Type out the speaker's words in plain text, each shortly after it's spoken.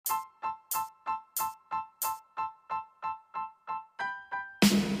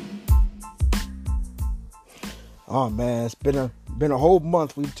Oh man, it's been a whole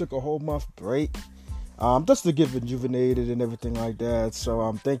month. We took a whole month break, just to get rejuvenated and everything like that.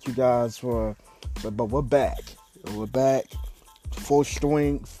 So thank you guys for. But we're back. We're back, full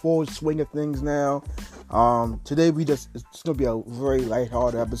swing of things now. Today it's gonna be a very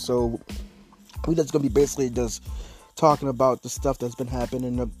lighthearted episode. We just gonna be basically just talking about the stuff that's been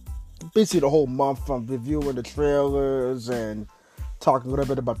happening basically the whole month, from reviewing the trailers and talking a little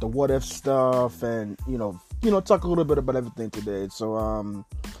bit about the what if stuff, and talk a little bit about everything today. So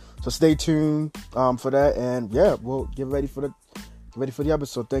stay tuned for that, and yeah, we'll get ready for the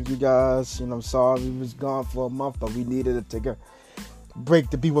episode. Thank you guys. I'm sorry we was gone for a month, but we needed to take a break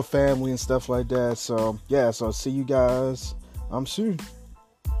to be with family and stuff like that. So yeah, so I'll see you guys soon.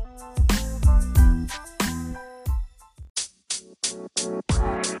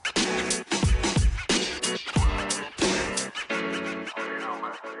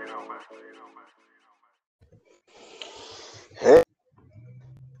 Hey,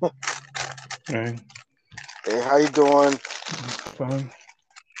 Hey, hey, how you doing? fine.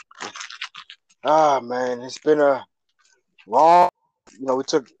 Man, it's been a long. We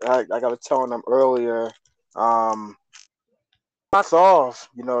took. Like I was telling them earlier, months off.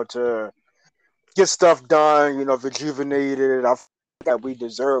 To get stuff done. Rejuvenated. I feel that we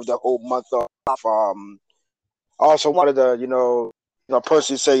deserve the whole month off. I also wanted to,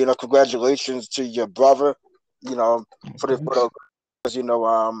 personally say, congratulations to your brother. For the,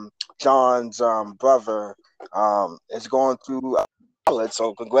 John's brother is going through college,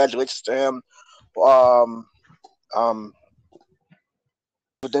 so congratulations to him. Um, um,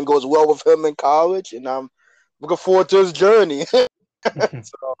 Everything goes well with him in college, and I'm looking forward to his journey.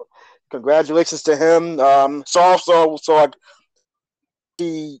 So, congratulations to him. So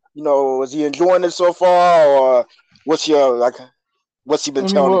is he enjoying it so far, or what's he been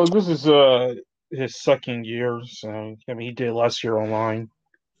telling you? Well, this is his second year, so he did last year online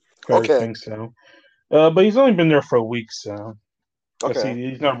for Okay, everything. So, but he's only been there for a week, so guess okay,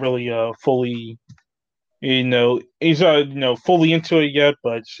 he's not really fully, he's not fully into it yet.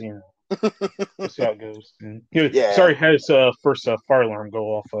 But we'll see how it goes. And, yeah. sorry, had his first fire alarm go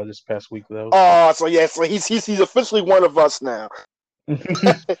off this past week though. Oh, so yeah, so he's officially one of us now. No,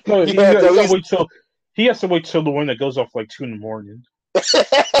 You have to at least. he has to wait till the one that goes off like 2 in the morning.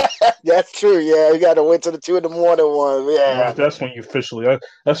 That's true. Yeah, you got to wait till the 2 in the morning one. Yeah, That's when you officially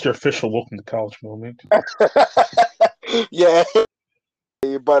that's your official welcome to college moment. yeah.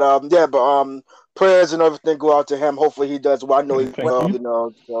 But prayers and everything go out to him. Hopefully he does well. I know he Thank will.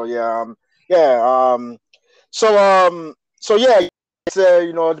 you. So yeah, yeah. So yeah. Said,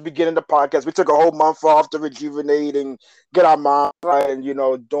 at the beginning of the podcast, we took a whole month off to rejuvenate and get our mind right, and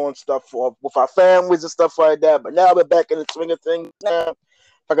doing stuff with our families and stuff like that. But now we're back in the swing of things. Now,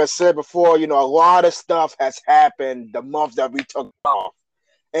 like I said before, a lot of stuff has happened the month that we took off,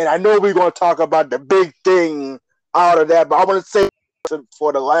 and I know we're going to talk about the big thing out of that. But I want to say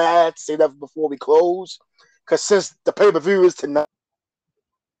for the last, say that before we close, because since the pay-per-view is tonight,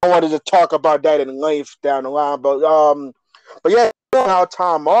 I wanted to talk about that in length down the line. But yeah, our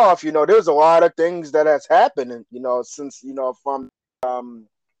time off, there's a lot of things that has happened, and since um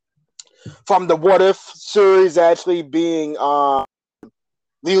from the What If series actually being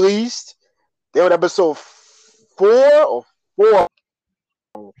released. They were episode 4 or 4.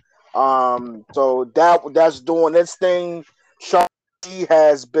 So that's doing its thing. Shang-Chi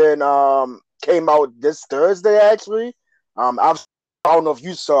has been came out this Thursday actually. I don't know if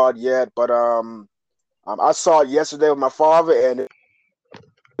you saw it yet, but I saw it yesterday with my father, and it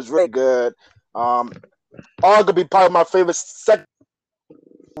was really good. Arguably probably my favorite second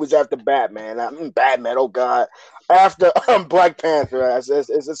was after Batman. Batman, oh god, after Black Panther,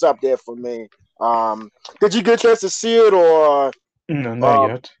 it's up there for me. Did you get a chance to see it, or No, not uh,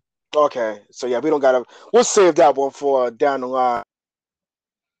 yet. okay? So yeah, we'll save that one for down the line.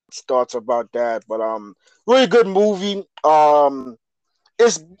 Thoughts about that, but really good movie.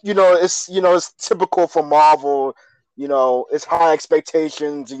 It's typical for Marvel. It's high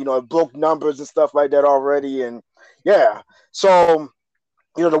expectations. It broke numbers and stuff like that already, and yeah. So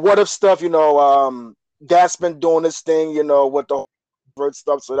the what if stuff. That's been doing this thing. With the first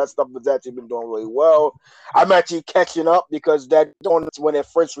stuff. So that stuff has actually been doing really well. I'm actually catching up because that doing when it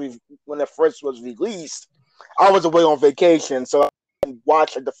first was released, I was away on vacation, so I didn't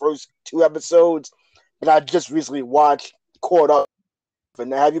watch like the first 2 episodes, but I just recently caught up.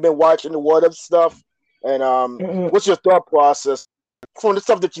 And have you been watching the what if stuff? And Uh, what's your thought process from the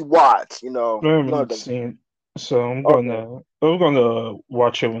stuff that you watch? I None of haven't them. seen, so Okay. I'm gonna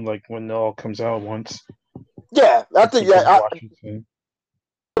watch it when it all comes out once. Yeah, I Since think you yeah. binge watching thing.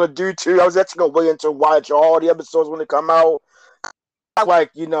 gonna do too. I was actually gonna wait until watch all the episodes when they come out.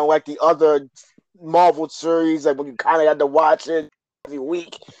 Like like the other Marvel series, like when you kind of had to watch it every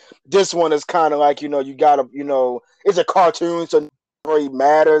week. This one is kind of like you gotta it's a cartoon, so it really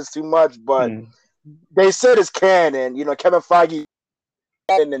matters too much. But they said it's canon. Kevin Feige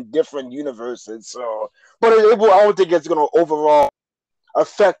in different universes. So, but I don't think it's gonna overall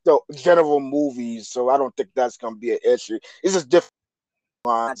affect the general movies. So I don't think that's gonna be an issue. It's just different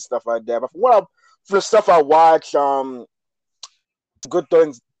lines and stuff like that. But for the stuff I watch, good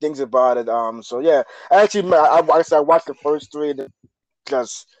things about it. So yeah, actually, I watched the first three, and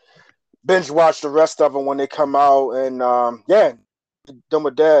just binge watch the rest of them when they come out, and yeah, done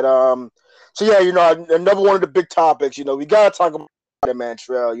with that. So yeah, another one of the big topics. We gotta talk about Spider-Man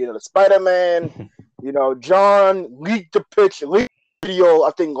trail. The Spider-Man. John leaked the video.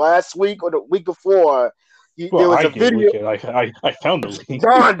 I think last week or the week before. There was a video. I found the link.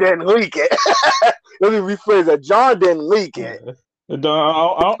 John didn't leak it. Let me rephrase that. John didn't leak it. I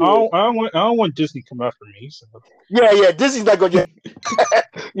don't want Disney to come after me. So. Yeah, Disney's not gonna get.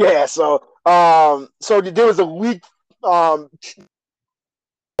 Yeah, so there was a leak on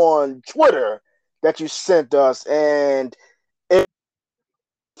Twitter that you sent us, and it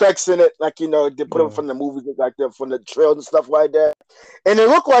effects in it, like they put them from the movies, like from the trails and stuff like that, and it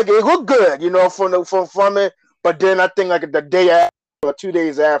looked good, from it. But then I think like the day after or 2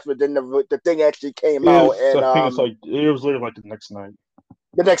 days after, then the thing actually came out, and I think it was literally like the next night.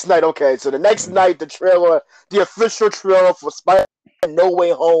 The next night, okay. So the next night, the official trailer for Spider-Man No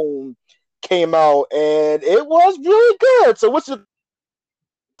Way Home came out, and it was really good. So what's your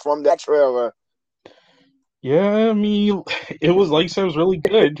from that trailer? Yeah, I mean, it was like I said, it was really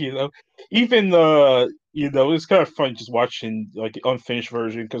good. Even it's kind of fun just watching like the unfinished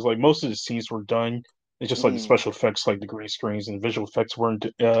version because like most of the scenes were done. It's just like the special effects, like the green screens and visual effects weren't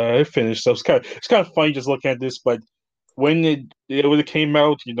finished. So it's kind of funny just looking at this, but. When it came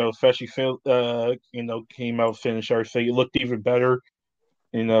out, especially came out, finished everything. It looked even better,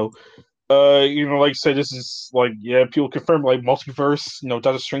 like I said, this is like people confirm like multiverse.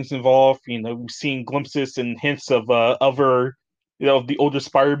 Doctor Strange's involved. We've seen glimpses and hints of other, the older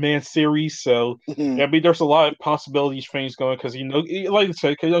Spider-Man series. So I mean, there's a lot of possibilities for things going because like I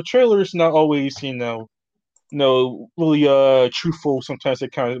said, because trailers not always really truthful. Sometimes they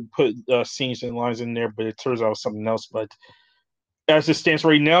kind of put scenes and lines in there, but it turns out something else. But as it stands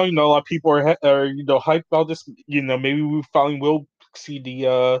right now, a lot of people are hyped about this. Maybe we finally will see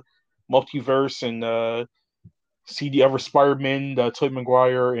the multiverse and see the other Spider-Man, Tobey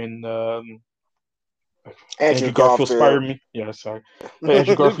Maguire and Andrew Garfield Spider-Man. Yeah, sorry,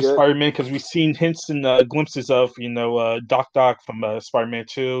 Andrew Garfield Spider-Man because we've seen hints and glimpses of Doc from Spider-Man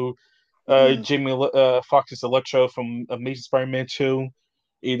 2. Jamie Foxx's Electro from Amazing Spider-Man 2.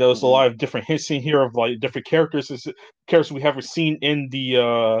 There's a lot of different hints in here of like different characters we haven't seen in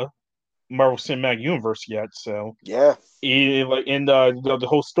the Marvel Cinematic Universe yet. So yeah, the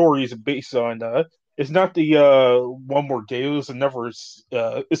whole story is based on it's not the One More Day. It's another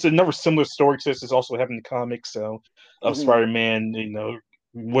similar story to this. It's also happened in the comics. So of Spider-Man,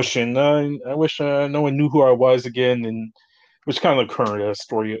 wishing I wish no one knew who I was again and. Which kind of the current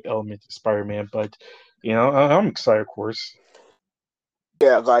story element of Spider-Man, but I'm excited, of course.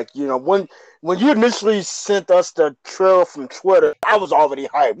 Yeah, like when you initially sent us the trailer from Twitter, I was already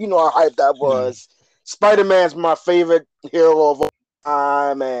hyped. You know how hyped that was. Spider-Man's my favorite hero of all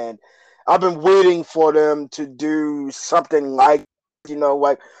time, and I've been waiting for them to do something like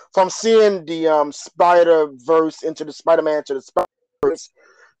like from seeing the Spider-Verse into the Spider-Man to the Spider-Verse.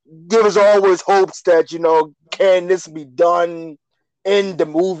 There was always hopes that can this be done in the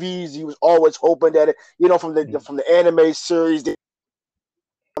movies? He was always hoping that from the anime series,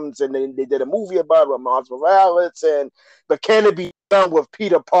 and they did a movie about it with Miles Morales, but can it be done with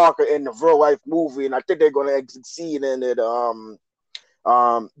Peter Parker in the real life movie? And I think they're going to succeed in it.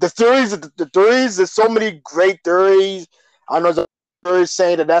 The theories, there's so many great theories. I know there's theories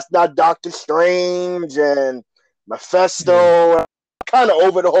saying that that's not Doctor Strange and Mephisto. Kind of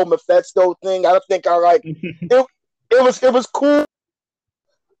over the whole Mephisto thing. I don't think I like it. It was cool,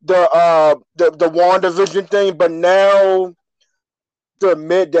 the WandaVision thing, but now to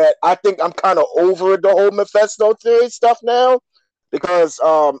admit that I think I'm kind of over the whole Mephisto theory stuff now because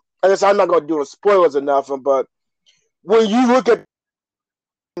I guess I'm not going to do the spoilers or nothing, but when you look at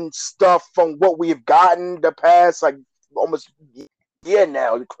stuff from what we've gotten the past like almost year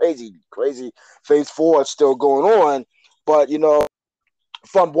now, crazy phase 4 is still going on, but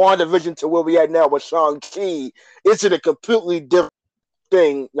from WandaVision to where we at now with Shang-Chi, it's in a completely different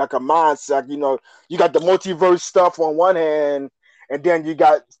thing, like a mindset. You got the multiverse stuff on one hand, and then you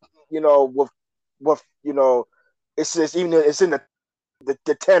got with it's just even it's in the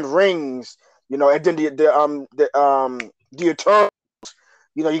 10 rings, and then the Eternal.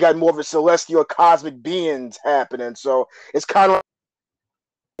 You got more of a celestial cosmic beings happening. So it's kind of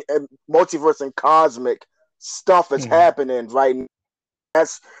like multiverse and cosmic stuff is happening right now.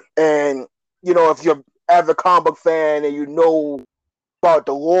 And if you're an avid comic book fan and you know about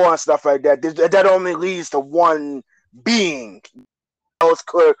the lore and stuff like that, that only leads to one being.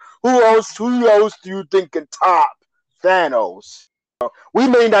 Who else do you think can top Thanos? We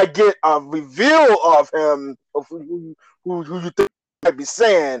may not get a reveal of him, of who you think might be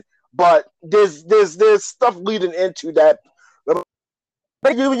saying, but there's stuff leading into that.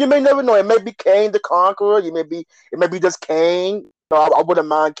 You may never know. It may be Kang the Conqueror. It may be just Kang. I wouldn't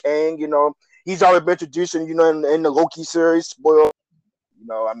mind Kang. He's already been introduced in the Loki series. Spoil.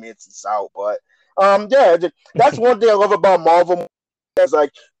 I mean it's out, but yeah, that's one thing I love about Marvel. Is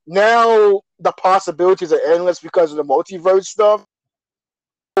like now the possibilities are endless because of the multiverse stuff.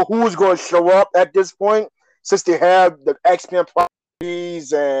 Who's going to show up at this point? Since they have the X-Men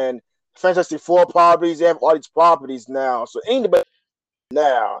properties and Fantastic Four properties, they have all these properties now. So anybody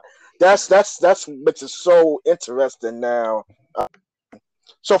now, that's makes it so interesting now.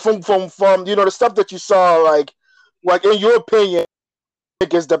 So from the stuff that you saw, like in your opinion, I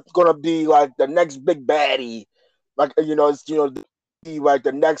think is going to be like the next big baddie, like be like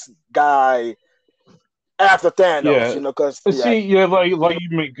the next guy after Thanos, Yeah. because See, yeah, like you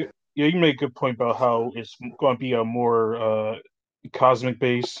make a good point about how it's going to be a more cosmic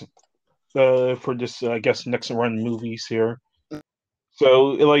base for this, I guess, next run movies here. So,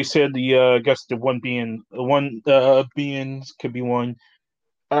 like you said, I guess the one beings could be one.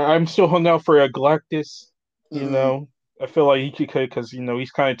 I'm still hung out for Galactus. I feel like he could because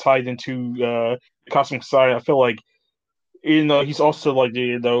he's kind of tied into cosmic side. I feel like he's also like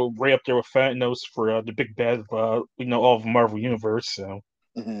right up there with Thanos for the big bad of all of Marvel Universe. So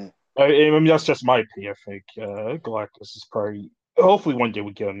I mean that's just my opinion. I think Galactus is probably hopefully one day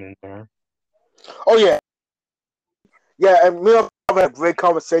we get him in there. Oh yeah, and me and had a great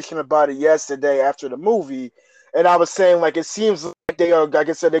conversation about it yesterday after the movie, and I was saying like it seems like they are, like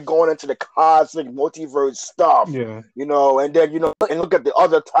I said, they're going into the cosmic multiverse stuff. Yeah. And then and look at the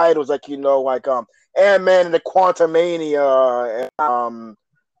other titles like Ant-Man and the Quantumania, and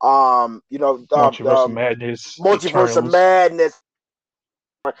Multiverse of Madness, Multiverse of Eternals. Madness.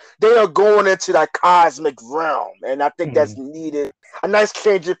 They are going into that cosmic realm, and I think that's needed. A nice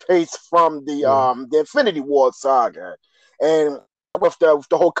change of pace from the Infinity War saga, and with the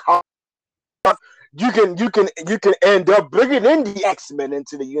whole you can end up bringing in the X-Men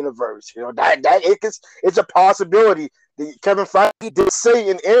into the universe. It's a possibility. Kevin Feige did say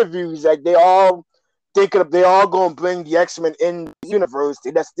in interviews that they all going to bring the X-Men in the universe.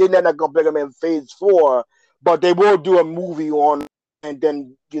 They're not going to bring them in Phase 4, but they will do a movie on and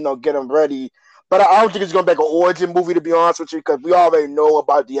then get them ready. But I don't think it's going to be like an origin movie, to be honest with you, because we already know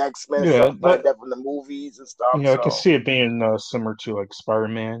about the X-Men stuff like that from the movies and stuff. I can see it being similar to like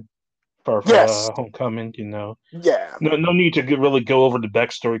Spider-Man for Homecoming. Yeah. No need to really go over the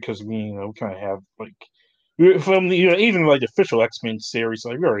backstory because we kind of have like from the even like the official X-Men series,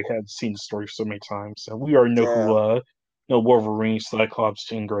 like we already had seen the story so many times, so we already know who Wolverine, Cyclops,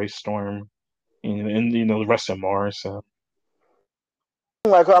 Jean Grey, Storm, and the rest of them are. So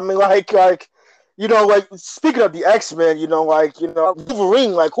like speaking of the X-Men,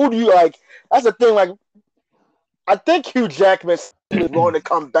 Wolverine, like who do you like? That's the thing, like I think Hugh Jackman is going to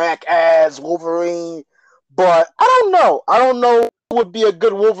come back as Wolverine, but I don't know. I don't know who would be a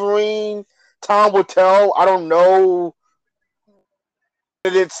good Wolverine. Time will tell. I don't know I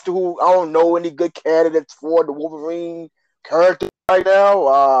don't know any good candidates for the Wolverine character right now.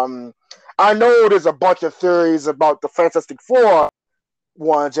 I know there's a bunch of theories about the Fantastic Four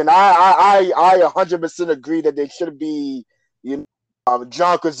ones, and I 100% agree that they should be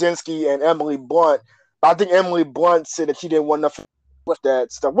John Krasinski and Emily Blunt. I think Emily Blunt said that she didn't want nothing with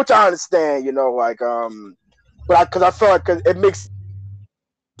that stuff, which I understand, but because I feel like it makes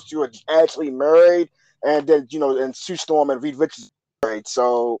you were actually married, and then and Sue Storm and Reed Richards married,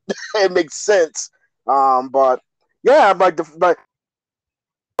 so it makes sense. But yeah,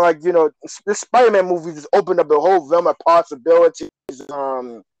 this Spider-Man movie just opened up a whole realm of possibilities.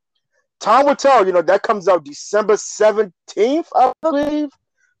 Time will tell. That comes out December 17th, I believe.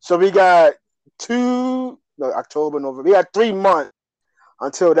 So we got October, November. We got 3 months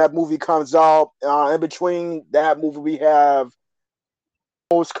until that movie comes out. In between that movie, we have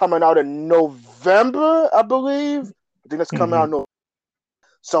coming out in November, I believe. I think that's coming out in November.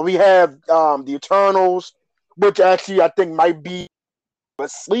 So we have the Eternals, which actually I think might be a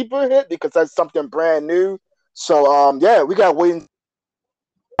sleeper hit because that's something brand new. So yeah, we got waiting.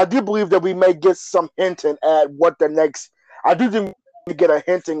 I do believe that we may get some hinting at what the next. I do think we get a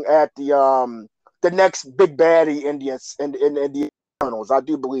hinting at the next big baddie in the Eternals. I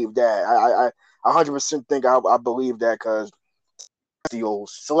do believe that. I 100% think I believe that because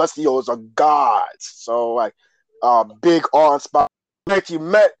Celestials are gods. So like big awe inspired. We actually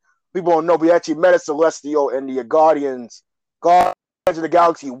met people don't know we actually met a Celestial in the Guardians of the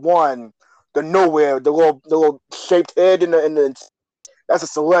Galaxy 1, the nowhere, the little shaped head in the that's a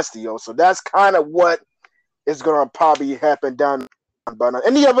Celestial. So that's kind of what is gonna probably happen down. But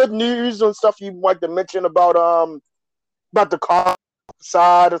any other news and stuff you'd like to mention about the car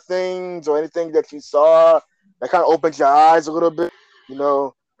side of things or anything that you saw that kind of opens your eyes a little bit, you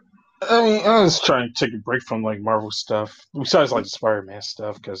know? I mean, I was trying to take a break from like Marvel stuff, besides like Spider-Man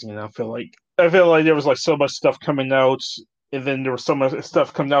stuff, because I feel like there was like so much stuff coming out, and then there was so much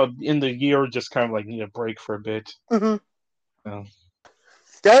stuff coming out in the year, just kind of like need a break for a bit. Mm-hmm. So,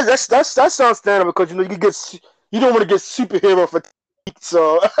 That's understandable because you don't want to get superhero fatigue.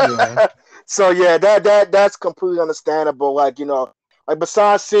 So yeah. so yeah, that's completely understandable. Like like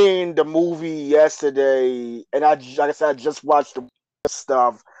besides seeing the movie yesterday, and like I said, I just watched the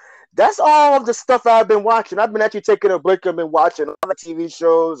stuff. That's all of the stuff I've been watching. I've been actually taking a break. I've been watching other TV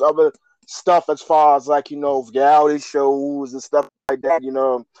shows, other stuff as far as like reality shows and stuff like that.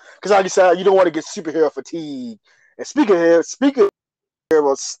 Because like you said, you don't want to get superhero fatigue. And speaking of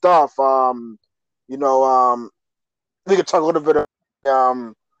hero stuff, you know, we could talk a little bit of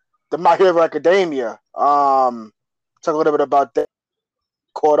the My Hero Academia. Talk a little bit about that.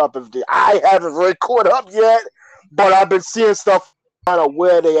 Caught up if I haven't really caught up yet, but I've been seeing stuff kind of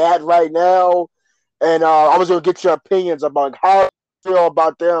where they at right now, and I was gonna get your opinions about how you feel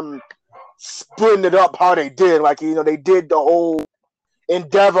about them splitting it up how they did. Like they did the whole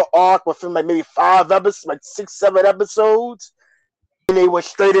Endeavor arc within like maybe 5 episodes, like 6, 7 episodes, and they went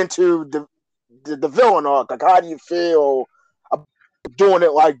straight into the villain arc. Like, how do you feel about doing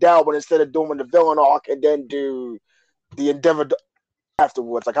it like that when instead of doing the villain arc and then do the Endeavor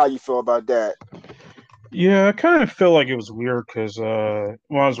afterwards? Like, how you feel about that? Yeah, I kind of feel like it was weird because when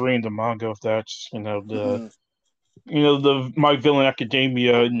I was reading the manga of that, Mm-hmm. the My Villain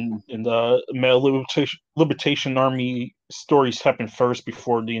Academia and the Male Libertation Army stories happened first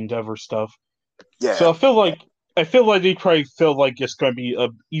before the Endeavor stuff. So Yeah, I feel like they probably feel like it's going to be a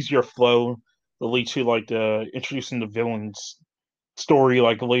easier flow to lead to like the introducing the villains story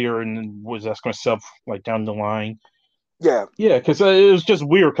like later and was that's going to set up like down the line. yeah. Yeah, because it was just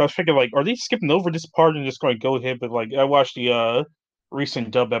weird. Cause I was thinking like, are they skipping over this part and just going to go ahead? But like, I watched the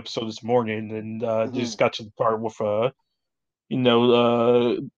recent dub episode this morning and Mm-hmm. just got to the part with you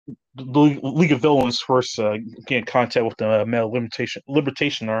know the League of Villains first get in contact with the Male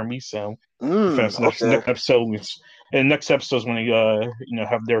Libertation Army. So if that's Okay. next episode, and next episode is when they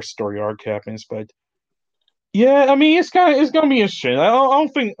have their story arc happens. But yeah, I mean it's gonna be interesting. I don't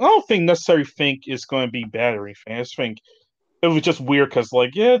think necessarily think it's going to be battery fans. I think it was just weird because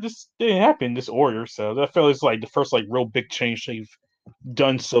like yeah, this didn't happen this order. So that felt like the first like real big change they've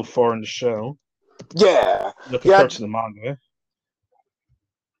done so far in the show, Yeah, yeah. compared to the manga.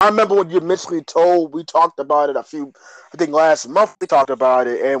 I remember when you initially told we talked about it I think last month we talked about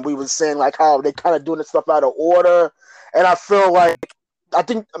it, and we were saying like how they kind of doing this stuff out of order, and I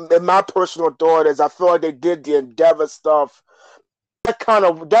think in my personal thought is I feel like they did the Endeavor stuff.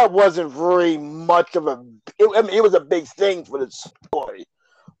 That wasn't very much of a. I mean, it was a big thing for the story,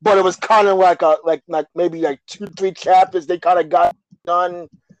 but it was kind of like like maybe like 2 3 chapters they kind of got done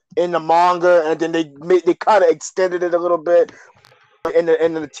in the manga, and then they kind of extended it a little bit in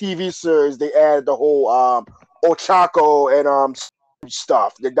the TV series. They added the whole Ochako and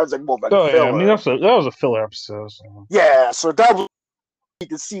stuff. That was like more of like a Oh yeah, I mean filler. that was a filler episode. So. Yeah, so that was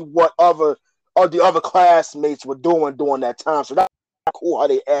to see what the other classmates were doing during that time. So that's cool how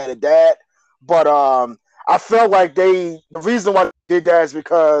they added that. But I felt like the reason why they did that is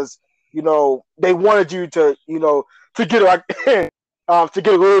because they wanted you to to get like to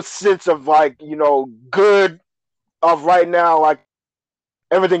get a little sense of like good of right now, like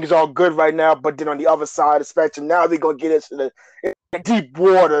everything is all good right now, but then on the other side of the spectrum, now they're gonna get into the deep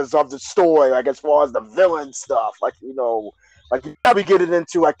waters of the story, like as far as the villain stuff, like like you probably get it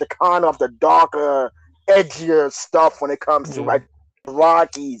into like the kind of the darker, edgier stuff when it comes to Yeah. like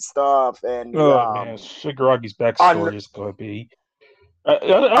Rocky stuff and the Oh man, Shigaragi's on backstory is going to be. That's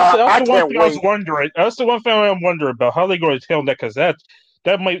I the one can't thing I was wait. wondering. That's the one thing I'm wondering about how they going to tell that because that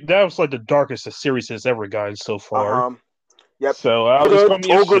was like the darkest the series has ever gotten so Uh far. huh. Yep. So it's going to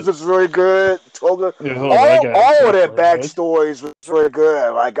be Toga's interesting. is really good. Toga, Yeah, hold on, I got all of their exactly right. backstories was really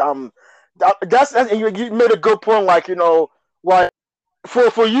good. Like that's you made a good point. Like like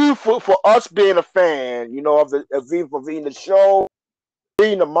for us being a fan, of reading the show,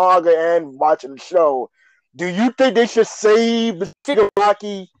 reading the manga, and watching the show. Do you think they should save the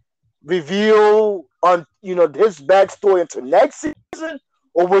Shigaraki reveal on his backstory into next season,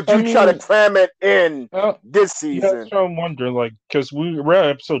 or would I you try to mean, cram it in this yeah, that's season? what I'm wondering. Like, because we're at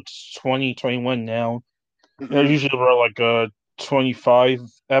episode 20, 21 now. Mm-hmm. Usually we're like 25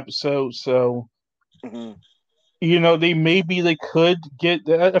 episodes, so Mm-hmm. they could get.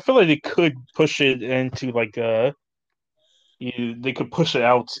 I feel like they could push it into like they could push it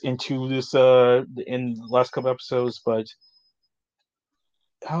out into this in the last couple episodes, but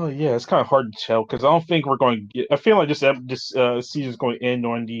oh yeah, it's kind of hard to tell because I don't think we're going to get. I feel like this season is going to end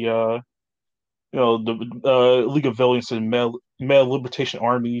on the the League of Villains and Male Liberation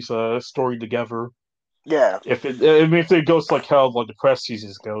Armies story together. Yeah. If it goes like how like the press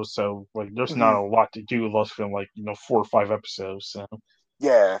seasons go, so like there's not Mm-hmm. a lot to do unless from like 4 or 5 episodes. So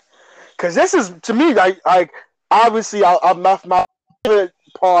Yeah. Because this is to me like obviously my favorite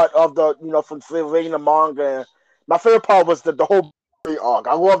part of the from reading the manga. My favorite part was the whole arc.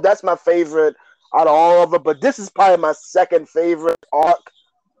 I love that's my favorite out of all of it. But this is probably my second favorite arc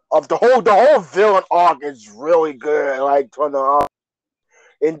of the whole villain arc is really good. Like from the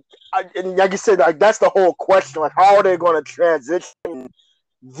and like you said, like that's the whole question. Like how are they going to transition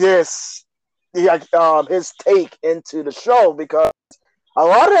this his take into the show because a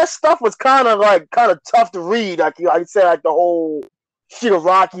lot of that stuff was kind of tough to read. Like I said, like the whole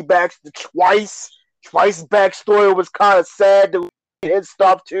Shigaraki twice backstory was kind of sad to read his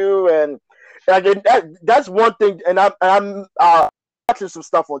stuff too, and like that's one thing. And I'm watching some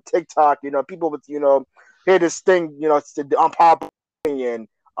stuff on TikTok. People with hear this thing. It's the unpopular opinion.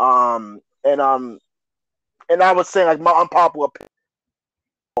 And I was saying like my unpopular opinion.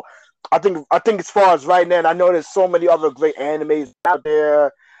 I think as far as right now, and I know there's so many other great animes out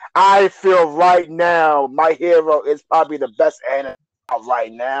there. I feel right now My Hero is probably the best anime out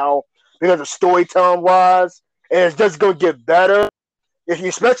right now because of storytelling wise, and it's just gonna get better.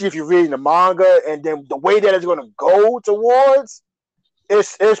 Especially if you're reading the manga, and then the way that it's gonna go towards,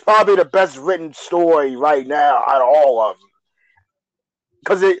 it's probably the best written story right now out of all of them.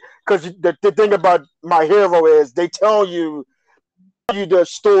 Because the thing about My Hero is they tell you the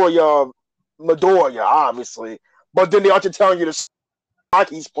story of Midoriya, obviously, but then they also telling you the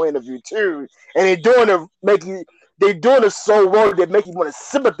Aki's point of view too, and they're doing it so well they make you want to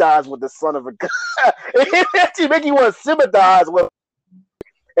sympathize with the son of a gun. It actually make you want to sympathize with,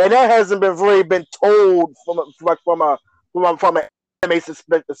 and that hasn't been really been told from an anime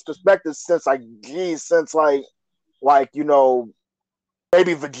perspective since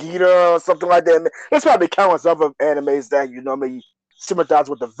maybe Vegeta or something like that. There's probably countless other animes that may sympathize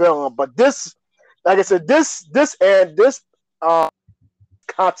with the villain, but this, like I said, this kind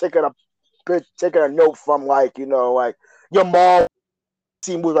of taking a note from like your mom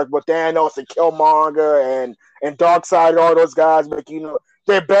see movies like with Thanos and Killmonger and Darkseid and all those guys, like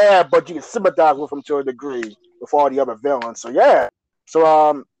they're bad, but you can sympathize with them to a degree with all the other villains. So yeah.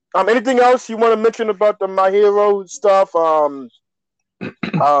 So anything else you want to mention about the My Hero stuff? I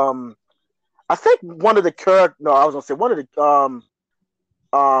think one of the characters. No, I was gonna say one of the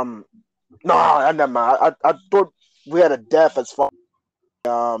no, I never mind. I thought we had a death as far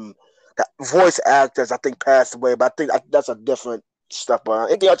um voice actors I think passed away, but I think that's a different stuff. But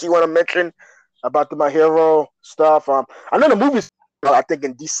anything else you want to mention about the My Hero stuff? I know the movie's I think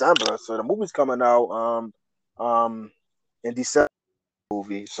in December, so the movie's coming out in December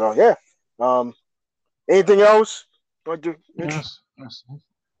movie. So yeah. Anything else? Mitch? yes.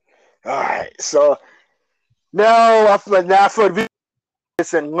 All right. So now I feel like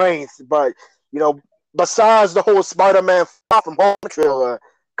this in length, but you know, besides the whole Spider-Man Far From Home trailer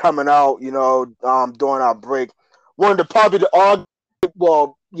coming out, during our break, one of the probably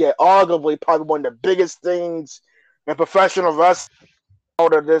arguably probably one of the biggest things in professional wrestling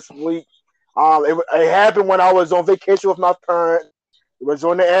out of this week. It happened when I was on vacation with my parents. It was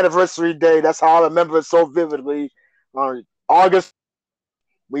on the anniversary day. That's how I remember it so vividly. August,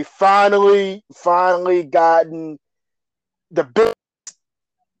 we finally gotten the big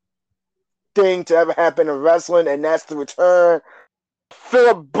thing to ever happen in wrestling, and that's the return.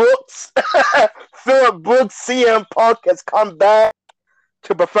 Philip Brooks, Philip Brooks, CM Punk has come back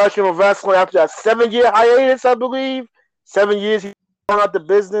to professional wrestling after a 7-year hiatus, I believe. 7 years he's gone out the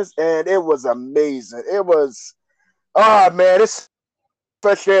business, and it was amazing. It was, oh man, it's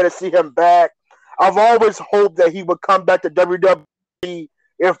fresh air to see him back. I've always hoped that he would come back to WWE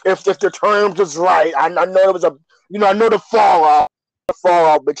if the terms was right. I know it was I know the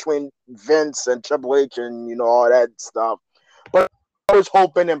fallout between Vince and Triple H and all that stuff, but I was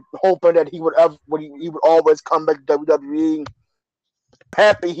hoping that he would he would always come back to WWE.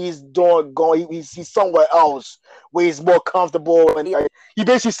 Happy he's he's somewhere else where he's more comfortable, and he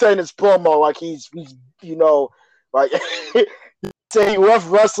basically said in his promo like he's like say he left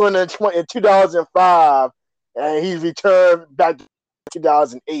wrestling in 2005 and he returned back to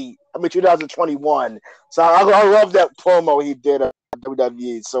 2008. I mean 2021. So I love that promo he did at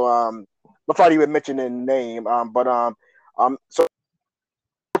WWE. So I thought he would mention the name. So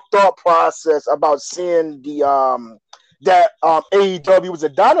thought process about seeing that AEW was a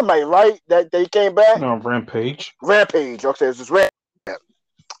Dynamite, right? That they came back. No, Rampage. Rampage. Okay, it's just Rampage.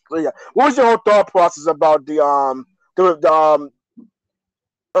 So yeah, what was your whole thought process about the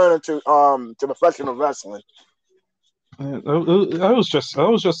turn to professional wrestling? I was just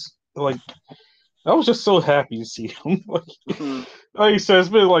like, I was just so happy to see him. Like you said, it's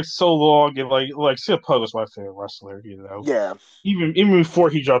been like so long, and like CM Punk was my favorite wrestler. Yeah. Even before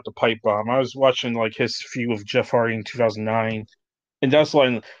he dropped the pipe bomb, I was watching like his feud with Jeff Hardy in 2009, and that's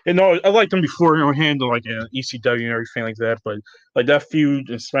like, I liked him before handle like ECW and everything like that. But like that feud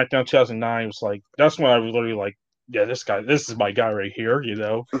in SmackDown 2009 was like, that's when I was literally like, yeah, this is my guy right here.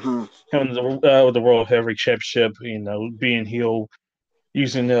 Mm-hmm. Him with the World Heavyweight Championship, being heel,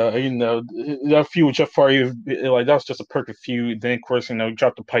 using that feud with Jeff Hardy, like that was just a perfect feud. Then of course,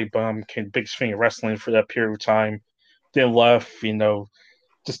 dropped the pipe bomb, became the biggest thing in wrestling for that period of time. Then left,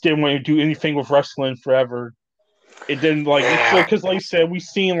 just didn't want to do anything with wrestling forever. It didn't like because like I said,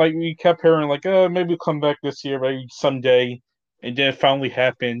 we kept hearing like, maybe we'll come back this year, maybe someday, and then it finally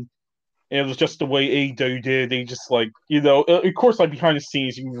happened. And it was just the way AEW did. They just like, of course, like behind the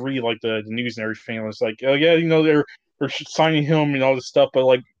scenes, you read like the news and everything. And it's like, oh yeah, they're signing him and all this stuff. But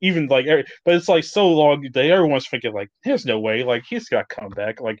like, even like, but it's like so long that everyone's thinking like, there's no way, like he's got to come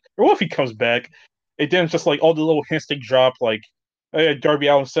back. Like, or what if he comes back? And then it's just like all the little hints they drop, like Darby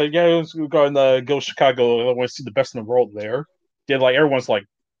Allin said, yeah, we're going to go to Chicago. I want to see the best in the world there. Then like everyone's like,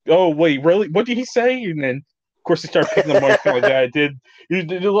 oh wait, really? What did he say? And then of course they started picking them up like that. They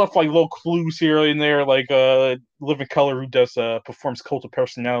left like little clues here and there, like Living Color, who does performs Cult of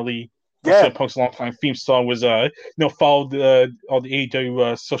Personality. Yeah. Punk's longtime theme song was followed all the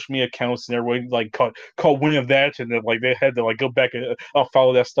AEW social media accounts, and everybody like caught wind of that, and then like they had to like go back and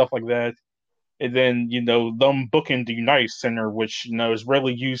follow that stuff like that. And then them booking the United Center, which is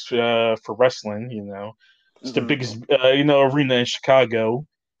rarely used for wrestling. It's the biggest arena in Chicago.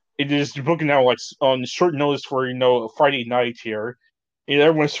 It is booking out like on short notice for Friday night here. And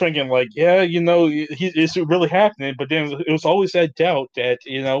everyone's thinking like, yeah, is it really happening? But then it was always that doubt that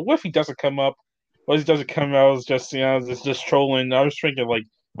what if he doesn't come up? What if he doesn't come out? It's just it's just trolling. I was thinking like,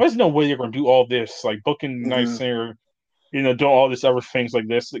 there's no way they're gonna do all this, like booking Night Center, doing all this other things like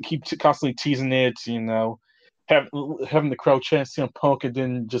this. They keep constantly teasing it, having the crowd chant CM Punk, and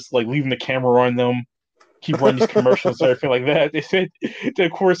then just like leaving the camera on them. Keep running these commercials and everything like that. They said,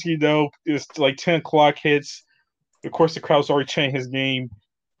 of course, it's like 10 o'clock hits. Of course, the crowd's already chanting his name.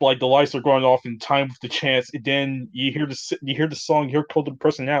 Like the lights are going off in time with the chants. And then you hear the song, you hear Cult of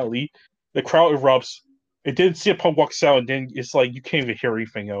Personality. The crowd erupts. And then CM Punk walks out, and then it's like you can't even hear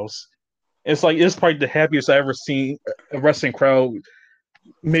anything else. It's like it's probably the happiest I ever seen a wrestling crowd,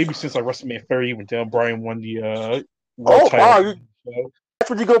 maybe since like WrestleMania 30 when Daniel Bryan won the world title. Wow. That's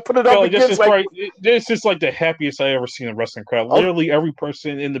what you gonna put it up against. This is like the happiest I ever seen a wrestling crowd. Literally every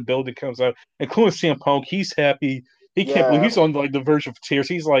person in the building comes out, including CM Punk. He's happy. He can't believe he's on like the verge of tears.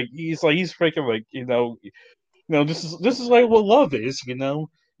 He's freaking like this is like what love is.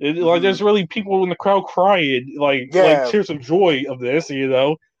 Like there's really people in the crowd crying like tears of joy of this.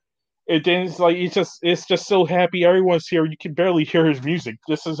 And then it's like it's just so happy. Everyone's here. You can barely hear his music.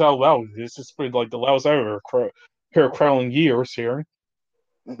 This is how loud it is. It's been like the loudest I ever heard a crowd in years here.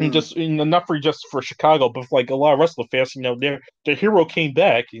 And just not just for Chicago, but for, like a lot of wrestling fans, their hero came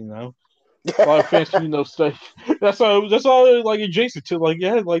back. A lot of fans, say that's all like adjacent to like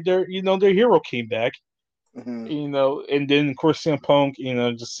like their hero came back. And then of course CM Punk,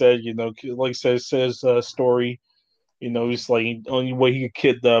 just said like I said, says story. He's like only way he could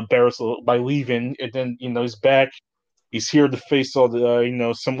kid the Barris by leaving, and then he's back. He's here to face all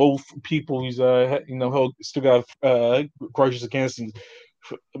the some old people he's he'll still got grudges against, and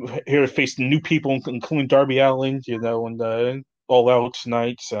here to face the new people, including Darby Allin, and All Out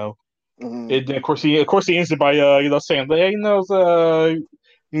tonight. So, and of course he ends it by saying, hey,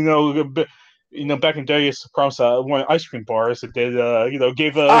 back in the day, it's promised one ice cream bars. It did,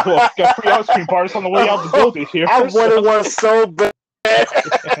 gave got free ice cream bars on the way out the building here. I wanted one so bad.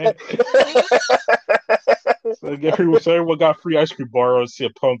 So everyone got free ice cream bar on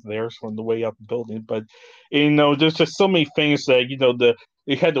CM Punk there on the way out the building. But there's just so many things that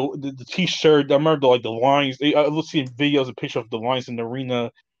they had the T-shirt. I remember the lines. I was seeing videos and pictures of the lines in the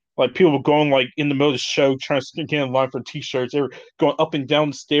arena. Like people were going in the middle of the show trying to get in line for T-shirts. They were going up and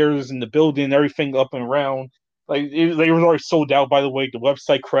down the stairs in the building, everything up and around. They were already sold out. By the way, the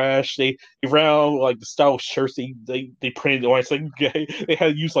website crashed. They ran out the style of shirts they printed on. It's they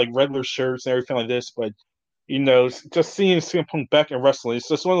had to use regular shirts and everything like this. But just seeing CM Punk back in wrestling, it's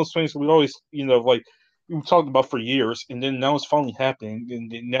just one of those things we always we talked about for years, and then now it's finally happening, and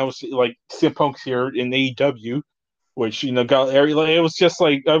now it's CM Punk's here in AEW, which got it was just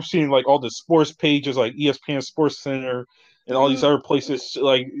I've seen all the sports pages ESPN Sports Center and all these other places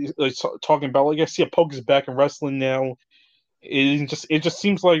talking about CM Punk is back in wrestling now. It just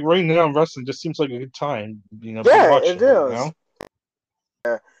seems like right now in wrestling just seems like a good time. Yeah, it does.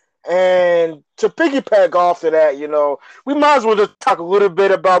 Yeah. And to piggyback off of that, we might as well just talk a little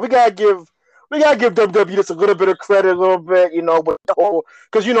bit about we gotta give WWE just a little bit of credit, a little bit, with the whole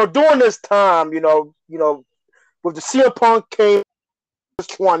because during this time, with the CM Punk came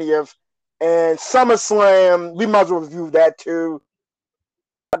 20th and SummerSlam, we might as well review that too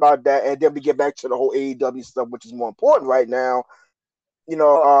about that, and then we get back to the whole AEW stuff, which is more important right now.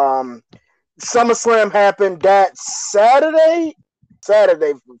 SummerSlam happened that Saturday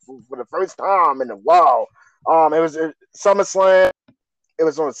for the first time in a while. It was SummerSlam. It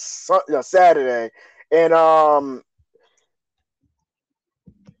was on Saturday, and one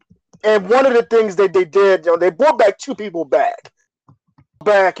of the things that they did, they brought back two people back.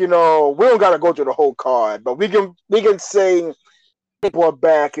 We don't gotta go through the whole card, but we can say they brought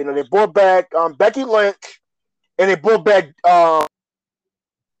back. They brought back Becky Lynch, and they brought back.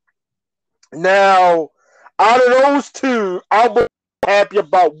 Now, out of those two, I was happy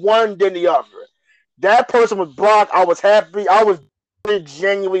about one than the other. That person was Brock. I was happy. I was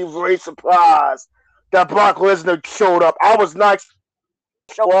genuinely very surprised that Brock Lesnar showed up. I was not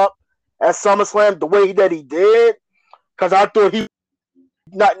show up at SummerSlam the way that he did, because I thought he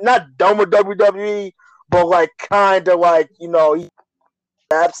not done with WWE, but kind of he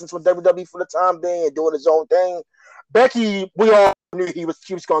absence from WWE for the time being and doing his own thing. Becky, we all knew she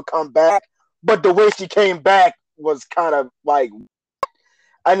was going to come back, but the way she came back was kind of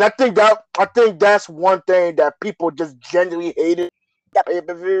and I think that's one thing that people just genuinely hated that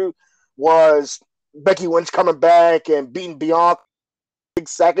pay-per-view was Becky Lynch coming back and beating Bianca 6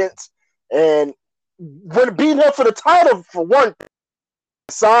 seconds, and when beating her for the title for one,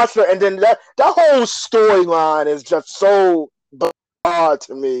 Sasha, and then that whole storyline is just so bizarre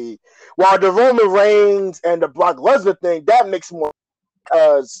to me. While the Roman Reigns and the Brock Lesnar thing, that makes more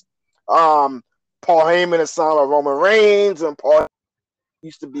because Paul Heyman is signed with Roman Reigns, and Paul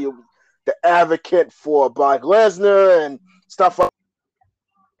used to be the advocate for Brock Lesnar and stuff like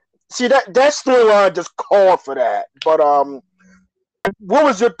that. See, that storyline just called for that. But what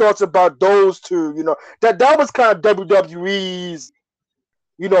was your thoughts about those two? That was kind of WWE's,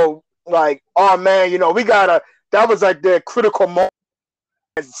 oh man, we gotta. That was their critical moment.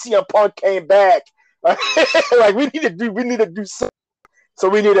 As CM Punk came back, we need to do something. So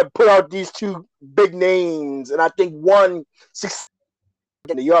we need to put out these two big names, and I think one succeeded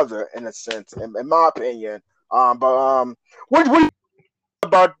than the other in a sense, in my opinion. What do you think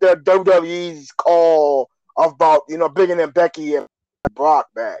about the WWE's call about bringing in Becky and Brock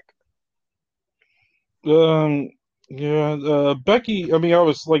back? Yeah, Becky. I mean, I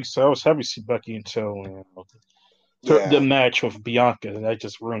was I was happy to see Becky until the match with Bianca, and that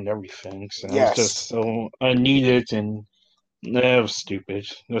just ruined everything. So it was just so unneeded, and it was stupid.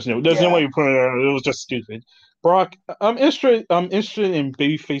 There's no way you put it out. It was just stupid. Brock, I'm interested in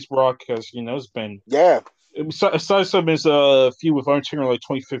babyface Brock because it's been aside from his feud with Undertaker in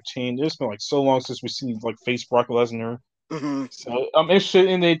 2015, it's been so long since we've seen face Brock Lesnar. Mm-hmm. So I'm interested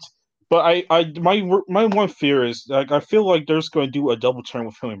in it, but my one fear is I feel like they're just going to do a double turn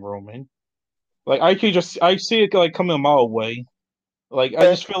with him and Roman. I see it coming a mile away. I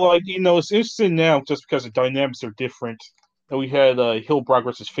just feel it's interesting now just because the dynamics are different. We had heel Brock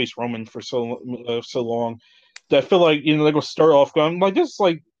versus face Roman for so long. That I feel they're gonna start off going this.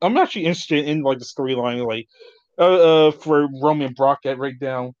 I'm actually interested in the storyline for Roman and Brock at right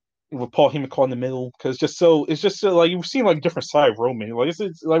now with Paul Heyman caught in the middle because it's just so you've seen different side of Roman. We've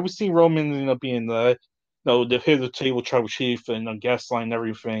seen Roman being the head of the table tribal chief and Gasline and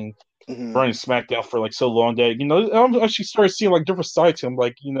everything. running SmackDown for like so long that I'm actually started seeing like different sides to him,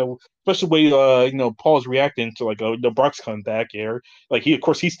 like especially the way Paul's reacting to like the Brock's coming back here. Like of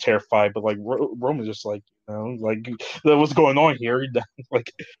course he's terrified, but like Roman's just like like what's going on here,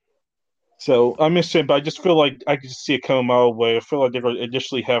 like. So I'm interested, but I just feel like I can just see it coming my way. I feel like they're going to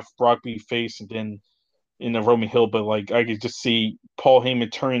initially have Brock be face and then in the Roman Hill, but like I could just see Paul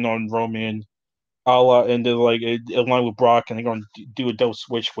Heyman turning on Roman, and then like align with Brock, and they're going to do a double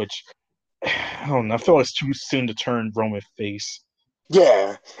switch, which I don't know. I feel like it's too soon to turn Roman face.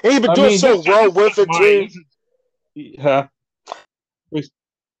 Yeah, and he's been doing so well with it too. Huh?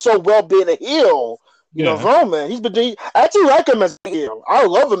 So well being a heel. Roman, I actually like him as a heel. I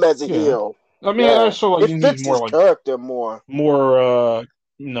love him as a heel. I mean, I also like it fits his character more.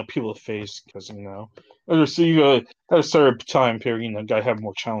 People to face because so you at a certain time period, gotta have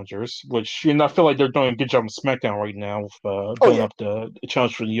more challengers. Which I feel like they're doing a good job on SmackDown right now with building up the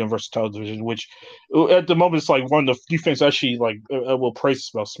challenge for the Universal Title division. Which at the moment it's like one of the few things actually like will praise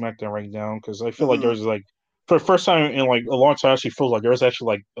about SmackDown right now because I feel like there's like. For the first time in like a long time, I actually feels like there's actually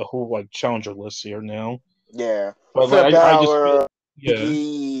like a whole like challenger list here now. Yeah, but like, I just feel,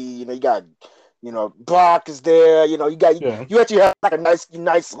 you got Brock is there. You actually have like a nice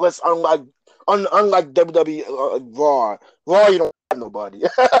list. Unlike WWE Raw, you don't have nobody.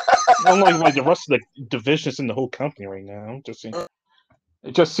 Unlike like the rest of the divisions in the whole company right now,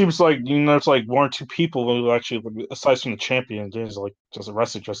 it just seems like it's like one or two people who actually, aside from the champion, there's like just the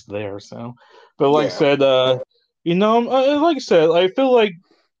rest are just there. So, but like I said, like I said, I feel like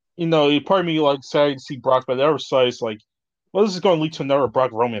part of me like excited to see Brock, but the other side is like, well, this is going to lead to another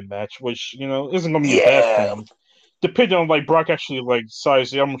Brock Roman match, which isn't going to be a bad thing. Depending on like Brock actually like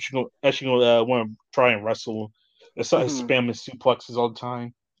decides I'm actually gonna want to try and wrestle, aside spamming suplexes all the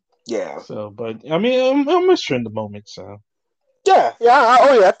time. Yeah. So, but I mean, I'm interested in the moment. So. Yeah.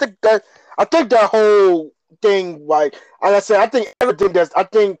 I think that whole thing, like I said, I think everything I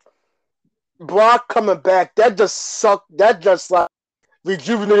think Brock coming back, that just sucked. That just like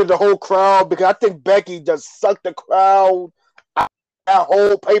rejuvenated the whole crowd because I think Becky just sucked the crowd out that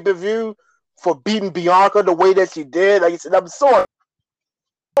whole pay-per-view for beating Bianca the way that she did. Like you said, I'm so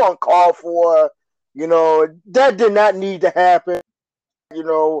uncalled for. That did not need to happen.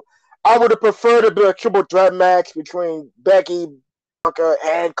 I would have preferred to be a triple threat match between Becky, Bianca,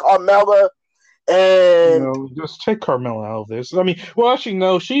 and Carmella. And just take Carmella out of this. I mean, well, actually,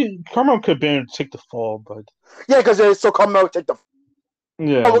 no. Carmella could have been to take the fall, but because Carmella take the.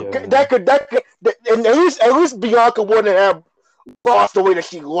 That could, and at least Bianca wouldn't have lost the way that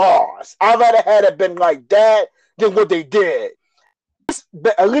she lost. I'd rather had it been like that than what they did.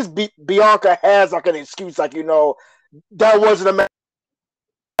 At least Bianca has like an excuse, like that wasn't a match.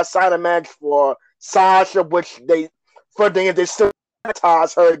 I signed a match for Sasha, which they still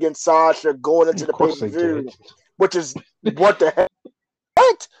advertise her against Sasha going into the pay-per-view, which is what the heck.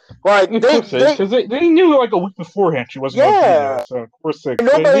 What? Like because they knew like a week beforehand she wasn't going to be there. So of course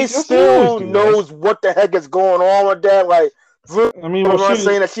nobody still knows what the heck is going on with that. Like I mean,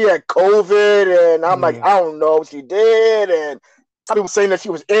 saying that she had COVID, and I'm like, I don't know if she did, and some people saying that she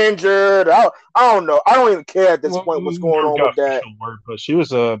was injured. I don't know. I don't even care at this point what's going on with that. Word, but she was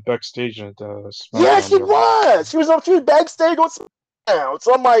backstage at yeah, she was. She was backstage on SmackDown.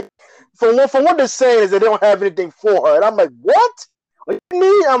 So I'm like, for what they're saying is that they don't have anything for her, and I'm like, what? Like,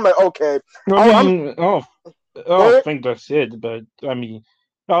 me? I'm like, okay. I don't think that's it, but I mean,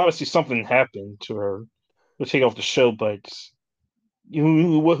 obviously something happened to her to take off the show, but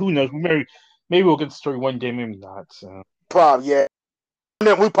who knows? Maybe we'll get the story one day, maybe not. So probably, yeah. And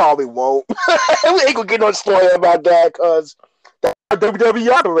then we probably won't. We ain't gonna get no story about that because the WWE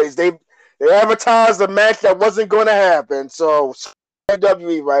operates. They advertised a match that wasn't gonna happen. So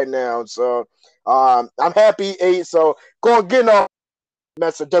WWE right now. So I'm happy. So getting off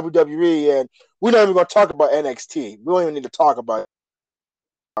match of WWE, and we're not even gonna talk about NXT. We don't even need to talk about it.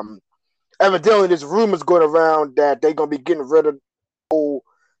 Evidently, there's rumors going around that they're gonna be getting rid of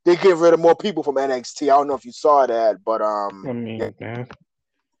more people from NXT. I don't know if you saw that, but I mean, they've been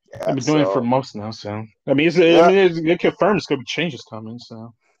doing it for months now. So I mean, it confirms it's gonna be changes coming.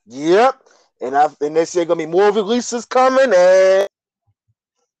 So yep, and they say gonna be more releases coming, and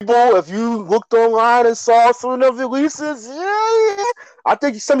people, if you looked online and saw some of the releases, I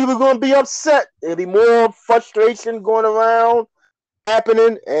think some people are gonna be upset. There'll be more frustration going around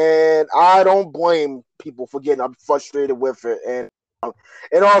happening, and I don't blame people for getting frustrated with it.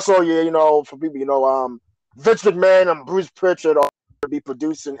 And also, for people, Vince McMahon and Bruce Pritchard are going to be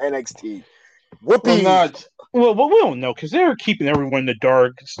producing NXT. Well, we don't know because they're keeping everyone in the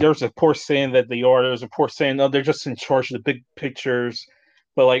dark. There's a report saying that they are. There's a report saying, they're just in charge of the big pictures.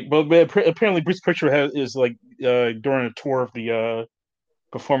 but apparently Bruce Pritchard is like during a tour of the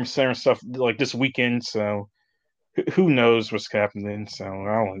Performance Center and stuff like this weekend. So who knows what's happening? So I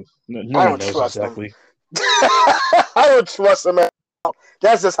don't. No I one don't knows trust exactly. I don't trust him.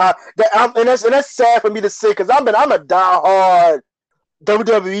 That's just how. And that's sad for me to say because I'm a diehard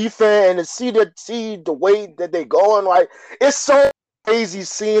WWE fan, and to see the way that they're going, like it's so crazy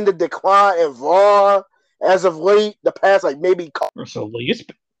seeing the decline in Raw as of late. The past, like maybe. So like,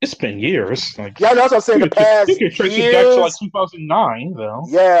 it's been years. Like Yeah, that's what I'm saying. The past you can trace it back to like 2009, though.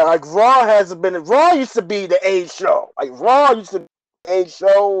 Yeah, like Raw used to be the A show. Like Raw used to be the A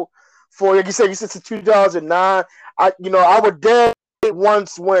show for like you said since 2009. I would dead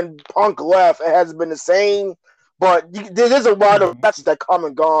once when Punk left. It hasn't been the same, but there's a lot of matches that come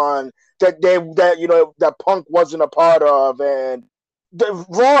and gone that Punk wasn't a part of, and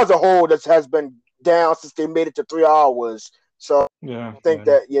Raw as a whole has been down since they made it to 3 hours. So I think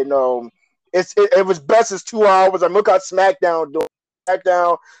that it was best as 2 hours. I look at SmackDown doing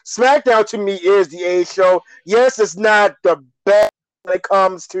SmackDown to me is the A show. Yes, it's not the best when it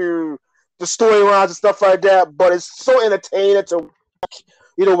comes to the storylines and stuff like that, but it's so entertaining to watch.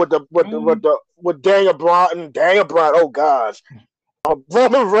 With Daniel Bryan. Oh gosh,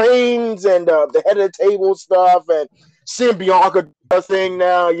 Roman Reigns and the head of the table stuff, and seeing Bianca do her thing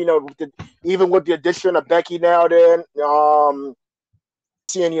now. Even with the addition of Becky now,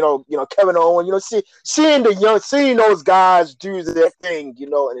 seeing Kevin Owens, seeing those guys do their thing,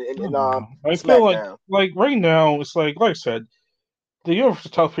 I feel like right now it's like I said, the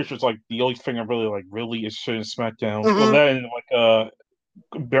Universal title picture is like the only thing I really interested in SmackDown. Mm-hmm. Well, that and like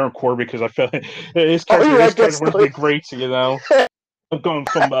Baron Corbin because I felt his character was really great. I'm going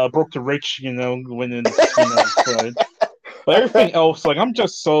from broke to rich, winning. But everything else, like I'm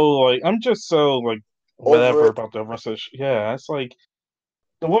just so whatever about the rest of it's like.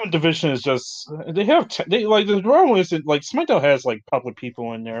 The women division is just the problem isn't like SmackDown has like popular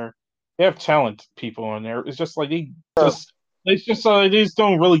people in there. They have talent people in there. It's just like they just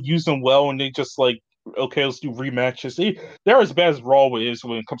don't really use them well, and they just like okay, let's do rematches. They're as bad as Raw is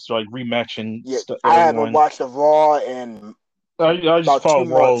when it comes to like rematching. Yeah, I haven't watched the Raw and I just follow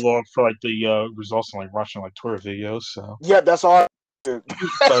Raw along for like the results and like watching like Twitter videos. So yeah, that's all. But,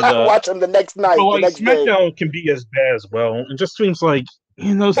 watch them the next night. But like SmackDown day. can be as bad as well. It just seems like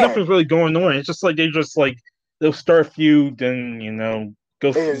nothing's really going on. It's just like they'll start a feud, then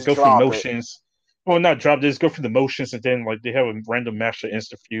go through the motions. Well, not drop this, go through the motions, and then like they have a random match that ends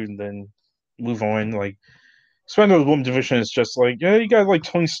the feud, and then move on. Like SmackDown's women's division is just like you got like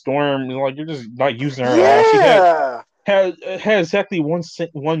Toni Storm, like you're just not using her at all. She had exactly one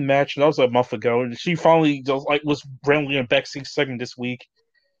match, and that was a month ago, and she finally was randomly in backstage segment this week.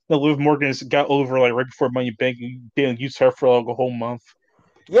 Liv Morgan got over like right before Money Bank. You didn't use her for like a whole month.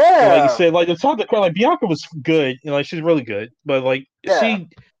 Yeah, like you said, like the top of the crowd, like Bianca was good, like she's really good, but like she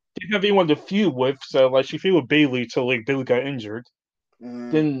didn't have anyone to feud with, so like she feuded with Bayley till like Bayley got injured.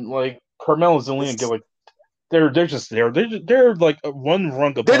 Then like Carmella and Zelina get like they're just there. They're like one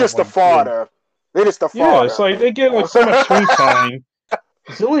rung above. They're just the fodder. They're just the fodder. Yeah, it's like they get like so much screen time.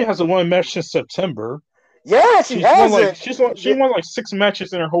 Zelina hasn't won a match since September. Yeah, she hasn't. She won like 6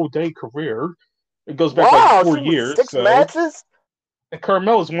 matches in her whole day career. It goes back like 4 years. 6 matches? And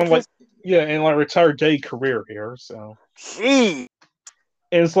Carmella's won in like retired day career here. So gee.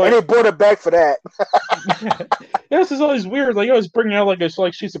 And it's like they brought it back for that. This is always weird. Like, I was bringing out like it's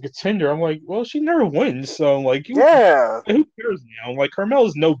like she's a contender. I'm like, well, she never wins, so like, who cares now? Like,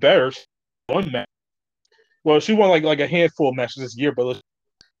 Carmella's no better. She won match. Well, she won like a handful of matches this year, but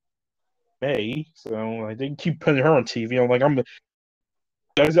May, so like they keep putting her on TV. I'm like,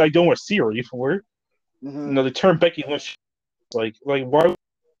 I don't want to see her anymore. Mm-hmm. They turned Becky Lynch like why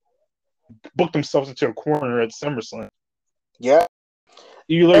book themselves into a corner at SummerSlam? Yeah.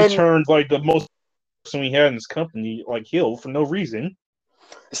 You literally turned like the most person we had in this company like heel for no reason.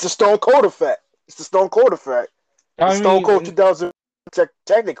 It's the Stone Cold effect. Stone Cold 2000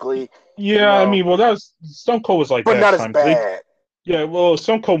 technically. Yeah, I mean, well, that was Stone Cold was like, but not as bad. Well,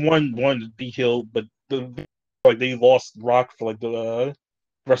 Stone Cold wanted to be heel, but they lost Rock for like the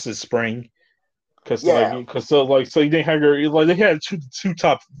rest of the spring. So you didn't have they had two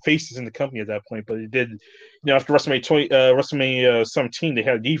top faces in the company at that point, but it did, after WrestleMania 17 they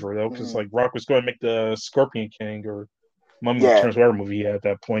had Deaver though, because like Rock was going to make the Scorpion King or Mummy Returns, whatever movie he had at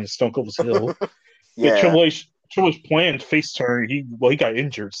that point. Stone Cold was heel. Triple H planned face turn. He got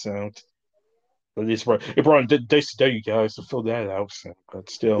injured, so but it brought in WCW guys to fill that out. So, but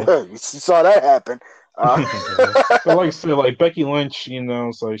still, you saw that happen. But like I said, like Becky Lynch,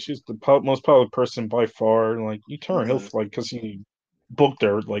 it's like she's the most popular person by far. Like you turn heel because you booked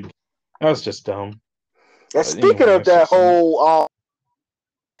her. Like that was just dumb. And But speaking anyway, of that whole,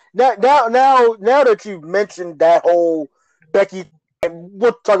 now that you mentioned that whole Becky, and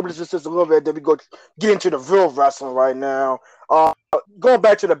we'll talk about this just a little bit. Then we go get into the real wrestling right now. Going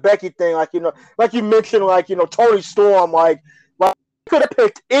back to the Becky thing, like like you mentioned, like Toni Storm, like could have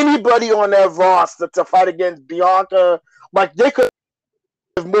picked anybody on that roster to fight against Bianca. Like they could.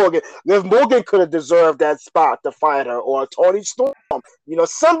 Liv Morgan could have deserved that spot to fight her, or Toni Storm.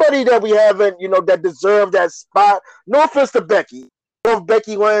 Somebody that we haven't, that deserved that spot. No offense to Becky. If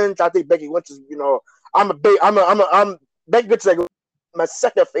Becky wins, I think Becky Lynch is, I'm Becky Lynch is like my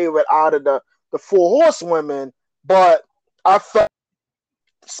second favorite out of the four horsewomen, but I felt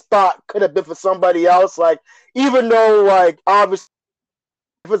the spot could have been for somebody else. Like, even though, like, obviously,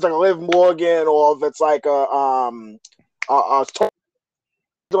 if it's like a Liv Morgan or if it's like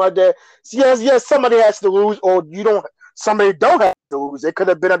like that. Yes, somebody has to lose, or somebody don't have to lose. It could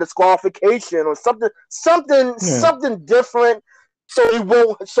have been a disqualification or something different. So you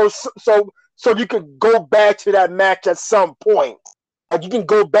won't. So you could go back to that match at some point. Like you can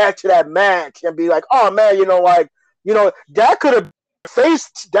go back to that match and be like, oh man, that could have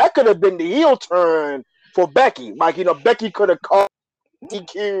that could have been the heel turn for Becky. Like Becky could have called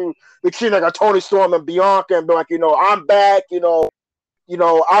DQ between like a Toni Storm and Bianca and be like, I'm back.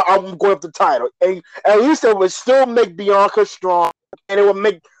 I'm going up the title. And at least it would still make Bianca strong, and it would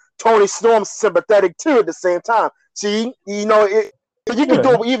make Toni Storm sympathetic too at the same time. See, you can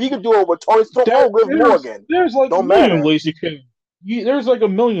do it with Toni Storm or Liv Morgan. There's like Don't a million matter. ways you could. There's like a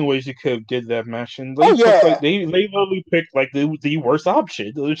million ways you could have did that match, and they literally picked like the worst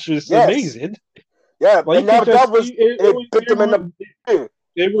option, which is amazing. Yeah, like, and that was it put them in the.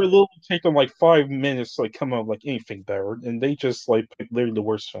 They were literally taking like 5 minutes to like come up with like anything better, and they just like picked literally the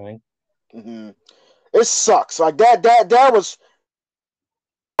worst thing. Mm-hmm. It sucks. Like that was.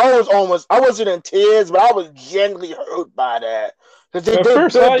 I wasn't in tears, but I was genuinely hurt by that. Because they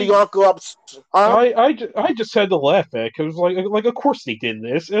built Bianca up. I just had to laugh at it because like of course they did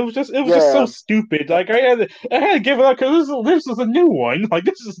this. It was just so stupid. Like I had to give it up because this is a new one. Like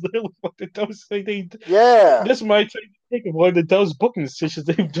this is literally like the dumbest thing they. Yeah. This might take one of the dumbest booking decisions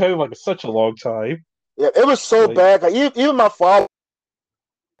they've done in like such a long time. Yeah, it was so bad. Like, even my father,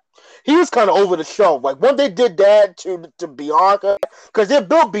 he was kind of over the show. Like when they did that to Bianca, because they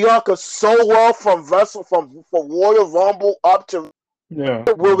built Bianca so well from Royal Rumble up to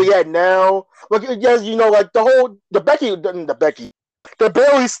where we at now. Like yes, like the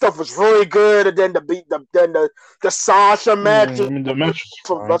Bayley stuff was really good, and then the Sasha match, the match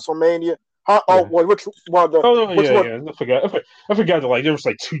from WrestleMania. Which one? I forgot that like there was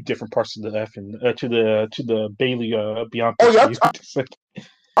like 2 different parts of the F and to the Bayley Bianca. Oh yeah,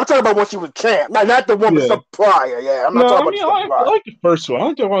 I'm talking about when she was champ, not the one prior. Yeah, I'm not talking about. I like the first one. I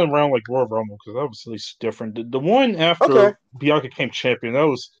like the one around like Royal Rumble because that was at least different. The one after Bianca became champion,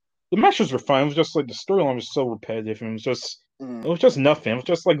 the matches were fine. It was just like the storyline was so repetitive, and it was just nothing. It was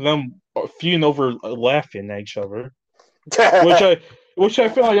just like them feuding over laughing at each other, which I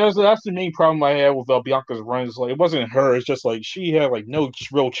feel like that's the main problem I had with Bianca's run. Is like it wasn't her. It's just like she had like no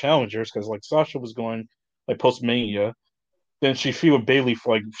real challengers because like Sasha was going like post Mania. Then she feuded with Bayley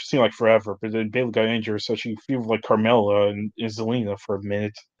for like seemed like forever, but then Bayley got injured, so she feuded with like Carmella and Zelina for a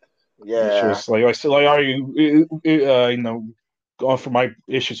minute. Yeah, she was like I said, like are you going for my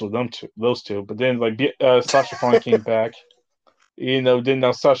issues with those two, but then like Sasha finally came back. Then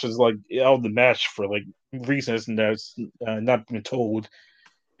now Sasha's like out of the match for like reasons that's not been told,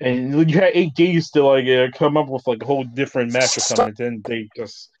 and you had 8 days to like come up with like a whole different match or something. Then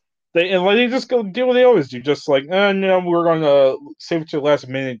they just go do what they always do, just like no, we're gonna save it to the last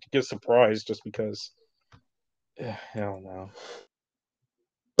minute to get surprised, just because. I don't know.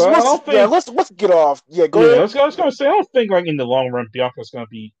 But let's get off. Yeah, go ahead. I was gonna say I don't think like in the long run Bianca's gonna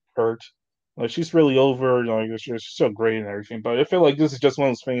be hurt. Like she's really over. Like she's so great and everything, but I feel like this is just one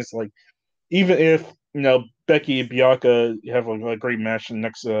of those things. Like even if Becky and Bianca have a great match in the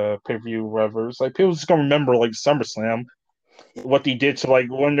next pay per view, whatever, it's like people just gonna remember like SummerSlam. What they did to like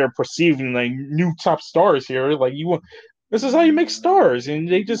when they're perceiving like new top stars here, like this is how you make stars, and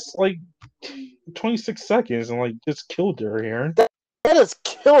they just like 26 seconds and like just killed her here. That has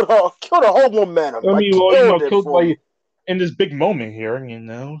killed her whole momentum. I mean, killed like in this big moment here,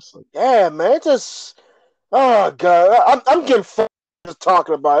 So. Yeah, man, oh god, I'm getting just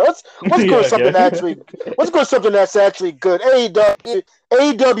talking about it. Let's go to something let's go to something that's actually good.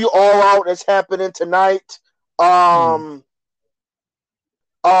 AEW All Out is happening tonight.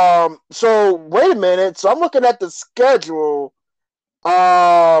 So wait a minute. So I'm looking at the schedule.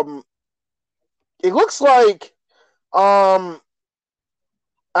 It looks like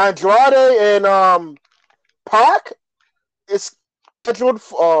Andrade and Pac is scheduled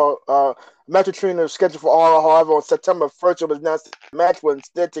for match between them scheduled for all. However, on September 1st, it was announced the match will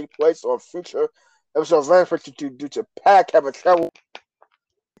instead take place on future episode of Rampage due to Pac having traveled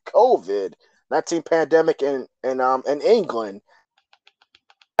COVID-19 pandemic in England.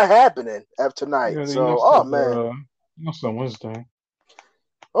 Not happening after tonight. Yeah, they So, oh man. announced on Wednesday.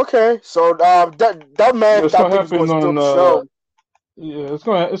 Okay, so that man It's I gonna think is going happen to steal on. the show. Yeah,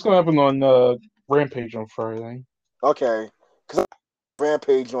 it's gonna happen on Rampage on Friday. Okay, because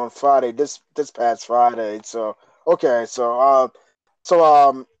Rampage on Friday, this past Friday. So okay,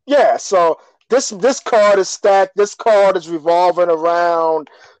 yeah, so this card is stacked. This card is revolving around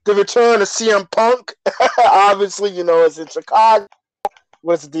the return of CM Punk. Obviously, it's in Chicago.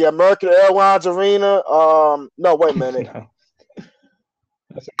 Was the American Airlines Arena? No, wait a minute. No.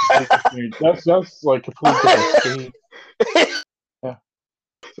 That's that's like a completely different state.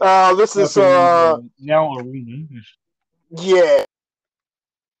 Yeah. This is now Arena. yeah.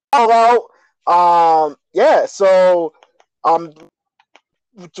 All out. Yeah. So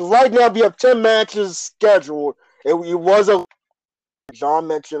right now we have 10 matches scheduled. It was a John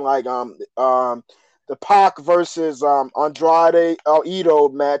mentioned like the Pac versus Andrade El Ito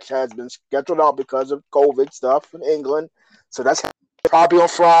match has been scheduled out because of COVID stuff in England. So that's probably on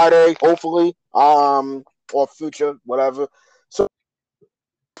Friday, hopefully, or future, whatever. So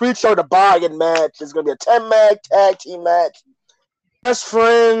pre-show the buy-in match is gonna be a 10-man tag team match. Best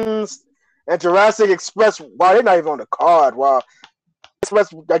Friends and Jurassic Express. Wow, they're not even on the card. Wow.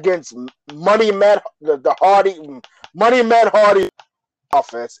 Express against Money Matt Hardy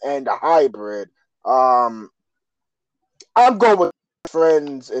office and the hybrid. I'm going with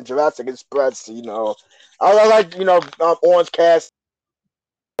Friends and Jurassic Express. I like Orange Cassidy.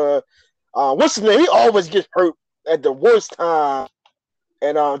 What's his name? He always gets hurt at the worst time.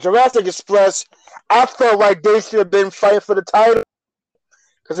 And Jurassic Express, I felt like they should have been fighting for the title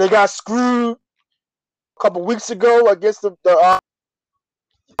because they got screwed a couple weeks ago against the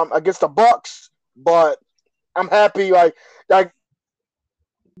Bucks. But I'm happy. Like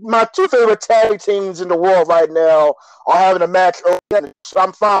my two favorite tag teams in the world right now are having a match. So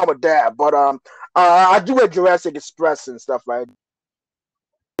I'm fine with that. But I do like Jurassic Express and stuff like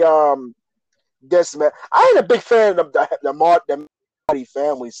that. This man, I ain't a big fan of the Marty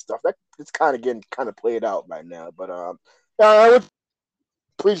family stuff. It's kind of getting played out right now. But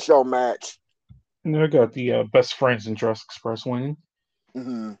pre-show match. And I got the Best Friends and Jurassic Express winning.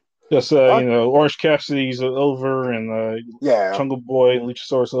 Mm-hmm. Just Orange Cassidy's over, and Jungle Boy and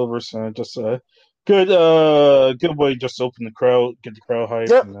Luchasaurus over. So just good way just to open the crowd, get the crowd hyped.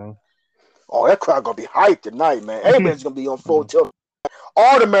 Yep. Oh, that crowd gonna be hyped tonight, man. Everybody's gonna be on full tilt.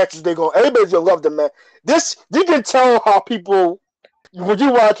 All the matches everybody's gonna love the match. This you can tell how people when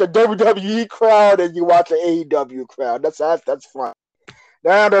you watch a WWE crowd and you watch an AEW crowd. That's fun.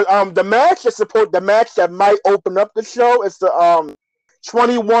 Now the match that might open up the show is the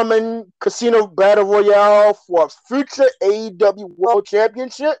 20-woman casino battle royale for future AEW World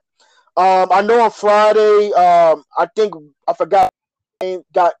Championship. I know on Friday, I think I forgot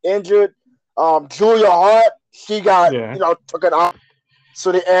got injured. Julia Hart, she got took it out.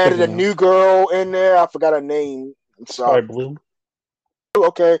 So they added a new girl in there. I forgot her name. Sky Blue.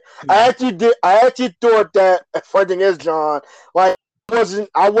 Okay, I actually thought that funny thing is, John, like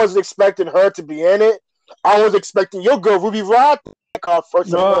I wasn't expecting her to be in it. I was expecting your girl Ruby Riott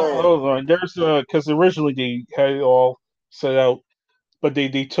first. No, hold on. There's because originally they had it all set out, but they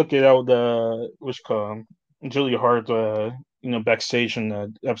took it out. Julia Hart, backstage in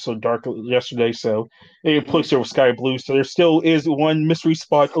the episode Dark yesterday, so they replaced her with Sky Blue. So there still is one mystery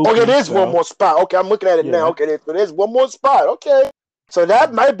spot open. Okay, there's one more spot. Okay, I'm looking at it now. Okay, there's one more spot. Okay, so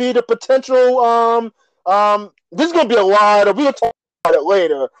that might be the potential. This is gonna be a lot of. We'll talk about it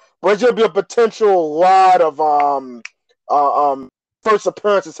later, but it's gonna be a potential lot of first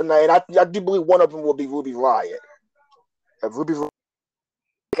appearances tonight. And I do believe one of them will be Ruby Riott. Ruby Riott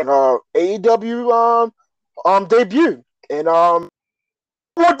making her AEW debut. And one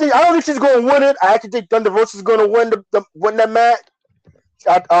thing, I don't think she's going to win it. I actually think Thunder Rosa is going to win that match.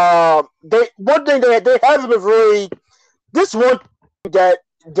 One thing they haven't been really. This one thing that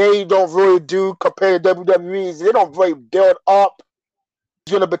they don't really do compared to WWE is they don't really build up.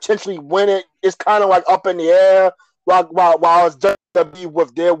 Who's going to potentially win it? It's kind of like up in the air. While it's WWE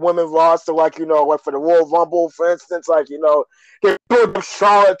with their women roster, like for the Royal Rumble, for instance, they build up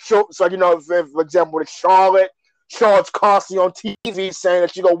Charlotte. So for example, with Charlotte's constantly on TV saying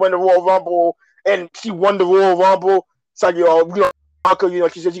that she's gonna win the Royal Rumble, and she won the Royal Rumble. It's like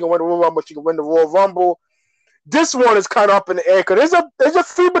she said she gonna win the Royal Rumble. She can win the Royal Rumble. this one is kind of up in the air because there's a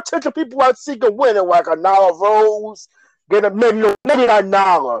few potential people I see can win it, like a Nala Rose, maybe not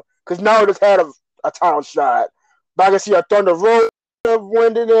Nala because Nala just had a title shot, but I can see a Thunder Rose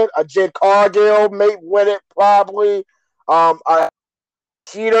winning it, a Jade Cargill may win it probably, a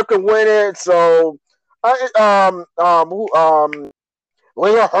Cheetah can win it, so Layla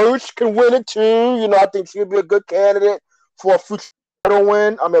Hirsch can win it too. You know, I think she'll be a good candidate for a future title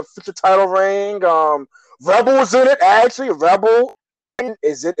win. I mean, a future title reign. Rebel is in it actually. Rebel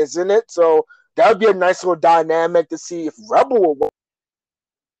is in it, so that would be a nice little dynamic to see if Rebel will win.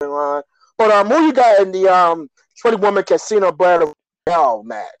 But who you got in the 20 woman Casino Battle Royale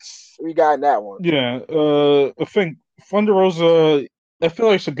match? Who you got in that one? Yeah, I think Thunder Rosa. I feel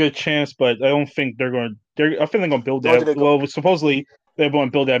like it's a good chance, but I don't think they're going. I think they're going to build that. Well, supposedly they want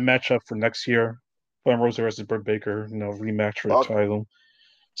to build that matchup for next year. Thunder Rosa versus Britt Baker, rematch for the title.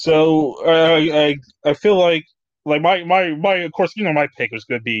 So I feel like my of course my pick was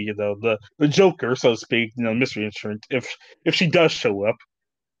going to be the Joker, so to speak, mystery insurance if she does show up,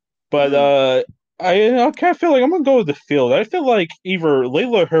 but I kind of feel like I'm going to go with the field. I feel like either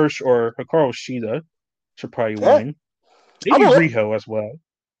Layla Hirsch or Hikaru Shida should probably win. Maybe Riho as well.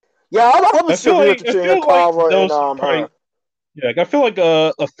 Yeah, I feel like those probably. Yeah, I feel like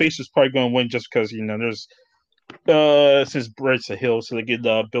a face is probably going to win just because there's since Britt's a heel, so they could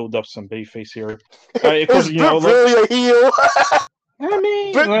build up some bay face here. Of course, really a heel. I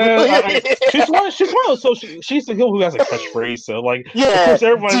mean, she's one of those. So she's the heel who has a catchphrase. So of course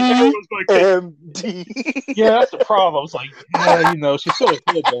everyone's going to. Yeah, that's the problem. It's like, she's so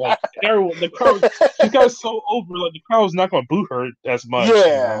heel, but everyone, the crowd, she got so over. The crowd's not going to boo her as much.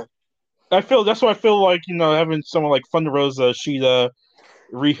 Yeah, that's why I feel like having someone like Thunder Rosa, Shida,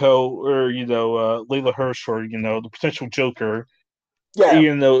 Riho, or Layla Hirsch, or the potential Joker. Yeah,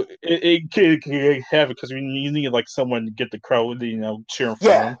 it can have it because you need someone to get the crowd cheering for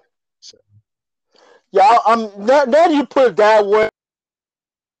them. So. Yeah, now you put it that way.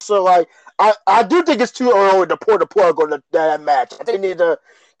 So I do think it's too early to pour the plug on that match. They need to.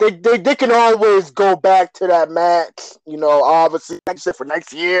 They can always go back to that match. Obviously, like I said, for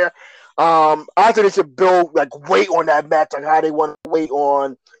next year. I think they should build weight on that match, how they want to wait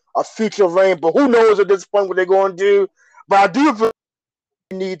on a future reign. But who knows at this point what they're going to do? But I do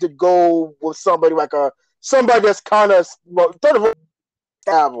need to go with somebody somebody that's kind of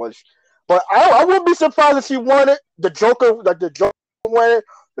established. But I wouldn't be surprised if she won it. The Joker, the Joker win it.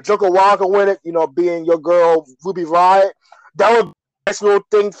 The Joker Walker win it. Being your girl Ruby Riott, that would be a nice little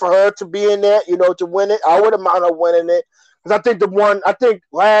thing for her to be in there. To win it. I wouldn't mind her winning it. Because I think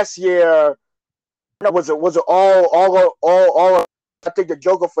last year, was it all? I think the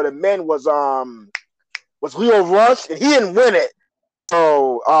Joker for the men was Leo Rush, and he didn't win it.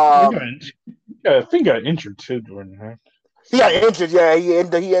 So I think he got injured too during that. He got injured. Yeah, he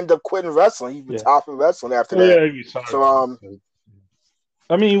ended up quitting wrestling. He retired from wrestling after that. Yeah, he retired. So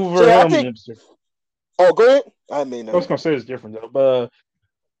I mean, go ahead. I was gonna say it's different though, but.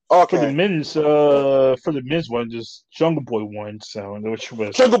 Okay. For the men's one, just Jungle Boy won, so which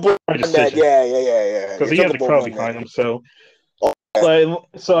was Jungle Boy won that, yeah. Because he had the crowd behind him, so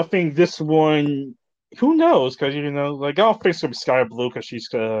so I think this one, who knows? Because I don't think it's gonna be Sky Blue because she's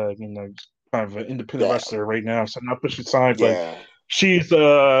kind of an independent wrestler right now, so not pushing aside, but she's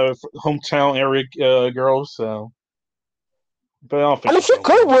a hometown area girl, so. But I don't think she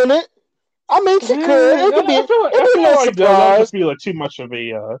could win it. I mean, she could. It could be. I feel like that would just be too much of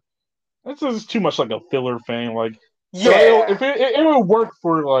a. That's just too much a filler thing. If it would work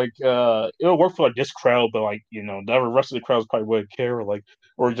for it would work for this crowd, but the rest of the crowd probably wouldn't care,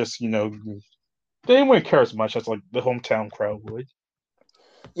 or just they wouldn't care as much as the hometown crowd would.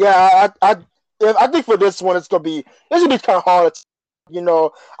 Yeah, I think for this one it's gonna be kind of hard.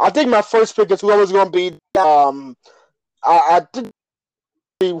 I think my first pick is whoever's gonna be. I think.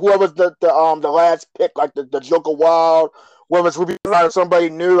 Whoever's the last pick, the Joker Wild, whoever's Ruby Riott, somebody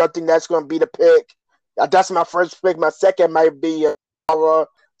new, I think that's going to be the pick. That's my first pick. My second might be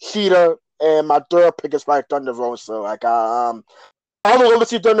Shida, and my third pick is probably Thunder Rosa. I would love to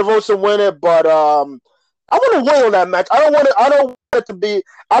see Thunder Rosa win it, but I want to win on that match. I don't want it to be.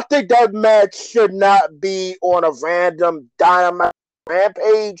 I think that match should not be on a random Dynamite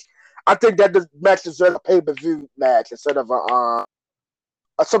Rampage. I think that the match deserves a pay-per-view match instead of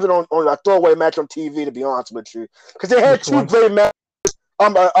something on a throwaway match on TV, to be honest with you, because they had two great matches.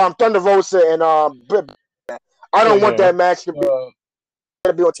 Thunder Rosa and Britt. I don't want that match to be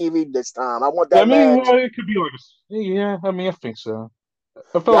on TV this time. I want that. match. It could be I think so.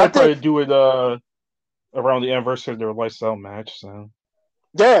 I feel like probably do it around the anniversary of their lifestyle match. So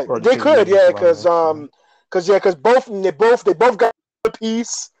they could, because because they both got a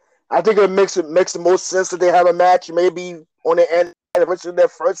piece. I think it makes the most sense that they have a match maybe on the anniversary of their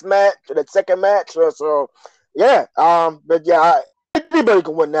first match or their second match. So yeah, but yeah, anybody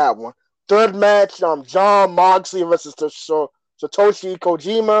can win that one. Third match, John Moxley versus Satoshi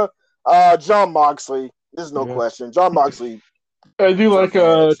Kojima. John Moxley. There's no Yeah. question. John Moxley. I do like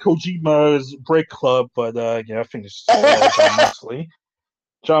fans. Kojima's Break Club, but yeah, I think it's John Moxley.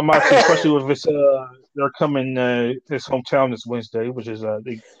 John Moxley, especially with his they're coming his hometown this Wednesday, which is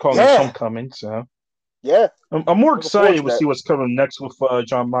they call it his homecoming. So yeah, I'm more excited to that. see what's coming next with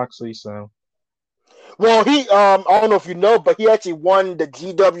John Moxley. So Well, he I don't know if you know, but he actually won the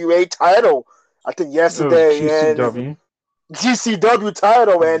GWA title I think yesterday, and GCW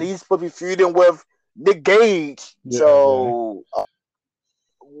title, and he's supposed to be feuding with Nick Gage. Yeah, so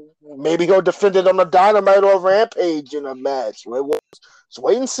maybe he'll defend it on the Dynamite or Rampage in a match. Let's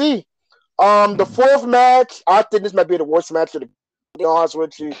wait and see. The fourth match, I think this might be the worst match of the. To be honest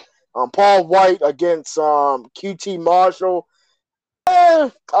with you, Paul White against QT Marshall.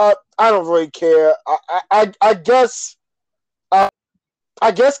 I don't really care. I guess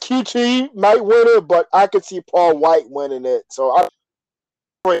QT might win it, but I could see Paul White winning it. So I don't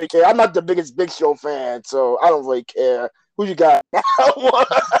really care. I'm not the biggest Big Show fan, so I don't really care. Who you got?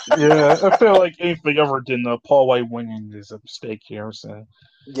 Yeah, I feel like anything ever than Paul White winning is a mistake here. So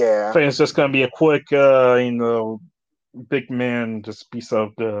yeah, I think it's just gonna be a quick, big man just piece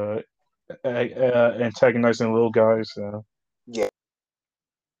of the antagonizing little guys. So. Yeah,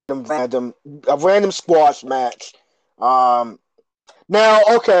 a random squash match. Now,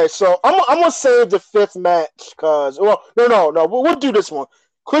 okay, so I'm gonna save the fifth match because no, we'll do this one.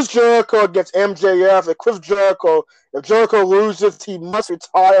 Chris Jericho against MJF. If Jericho loses, he must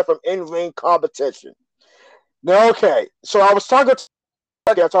retire from in-ring competition. Now, okay, so I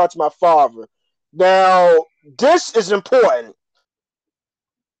talked to my father. Now, this is important.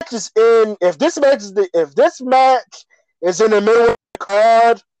 If this match is in the middle of the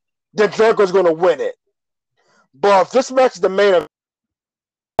card, then Jericho's gonna win it. But if this match is the main event,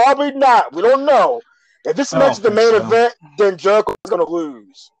 probably not. We don't know. If this match is the main event, then Jericho's gonna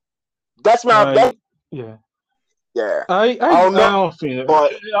lose. That's my yeah. Yeah. I don't think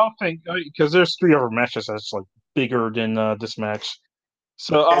because there's 3 other matches that's like bigger than this match.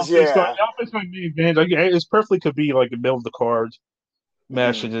 So I don't think it's going to be advantage. Like, it perfectly could be like a middle of the card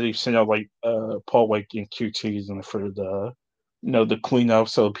match that they send out like Paul White and QTs and for the the cleanup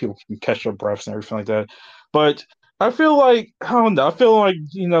so people can catch their breaths and everything like that. But I feel like I don't know. I feel like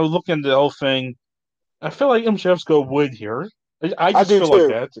looking at the whole thing, I feel like MJF's going to win here. I just feel like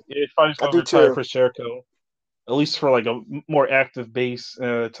that. If I just going to retire Chris Jericho, at least for like a more active base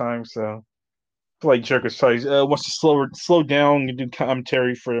time. So I feel like Jericho's probably wants to slow down and do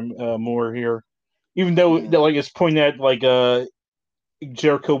commentary for him more here. Even though like it's pointing at like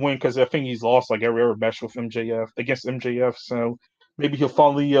Jericho win because I think he's lost like every other match with against MJF. So maybe he'll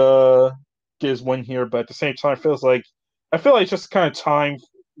finally get his win here. But at the same time, I feel like it's just kind of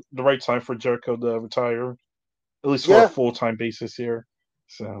the right time for Jericho to retire, at least for a full-time basis here.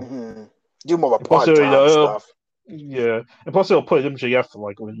 So do more of a part-time stuff. Yeah, and plus it'll put MJF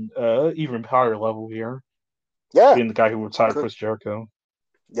like on even higher level here. Yeah, being the guy who retired Chris Jericho.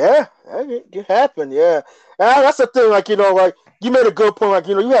 Yeah, it happened. Yeah, and that's the thing. Like like you made a good point. Like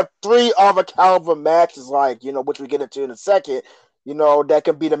you have 3 other caliber matches. Like which we get into in a second. That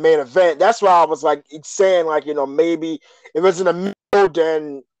can be the main event. That's why I was like saying like maybe if it's in the middle,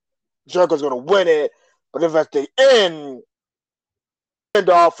 then Jericho's gonna win it. But if at the end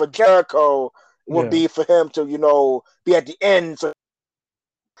off for Jericho would be for him to be at the end. So,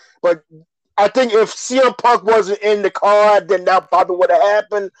 but I think if CM Punk wasn't in the card, then that probably would have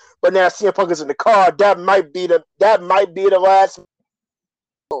happened. But now CM Punk is in the card. That might be the last.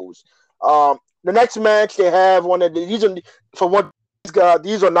 The next match they have these are for what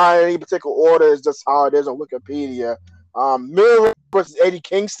these are not in any particular order. It's just how it is on Wikipedia. Miro versus Eddie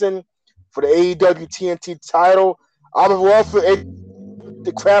Kingston for the AEW TNT title. I would love for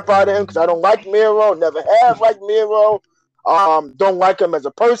the crap out of him because I don't like Miro. Never have liked Miro. Don't like him as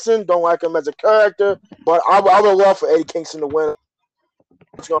a person. Don't like him as a character. But I would love for Eddie Kingston to win.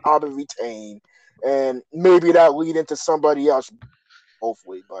 It's going to probably retain, and maybe that lead into somebody else.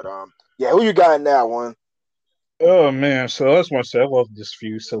 Hopefully, but who you got in that one? Oh man, so that's what I said. I love this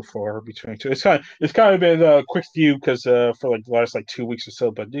feud so far between two. It's kind of been a quick feud because for like the last 2 weeks or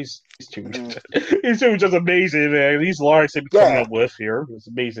so. But these two, these two are just amazing, man. These lines they've been coming up with here, it's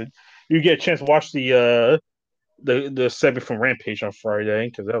amazing. You get a chance to watch the segment from Rampage on Friday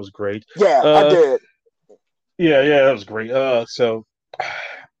because that was great. Yeah, I did. Yeah, that was great. So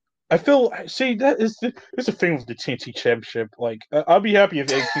I feel see that is it's a thing with the TNT Championship. Like I'll be happy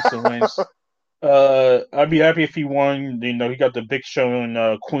if Eddie Kingston wins. I'd be happy if he won. You know, he got the big show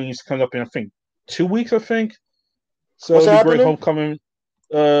in Queens coming up in I think 2 weeks. I think so. What's It'd be great happening? homecoming.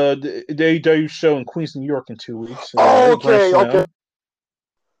 The AEW show in Queens, New York in 2 weeks. Oh, Grand okay, okay, Slam.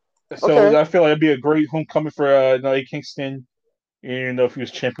 So okay. I feel like it'd be a great homecoming for Eddie Kingston. You know, if he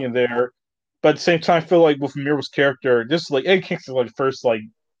was champion there. But at the same time, I feel like with Miro's character, this is like Eddie Kingston like the first like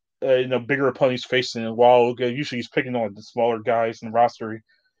bigger opponent he's facing in a while. Usually he's picking on the smaller guys in the roster.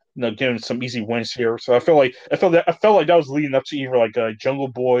 Getting some easy wins here. So I felt like that was leading up to either like Jungle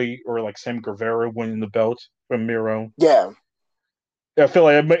Boy or like Sammy Guevara winning the belt from Miro. Yeah. I feel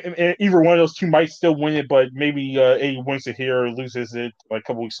like either one of those two might still win it, but maybe Eddie wins it here or loses it like a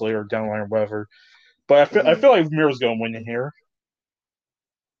couple weeks later down the line or whatever. But I feel like Miro's going to win it here.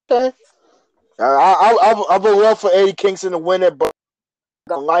 Okay. I would love for Eddie Kingston to win it, but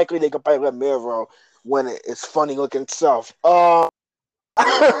unlikely they could probably let Miro win it. It's funny looking stuff.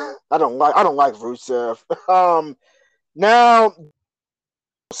 I don't like Rusev. Now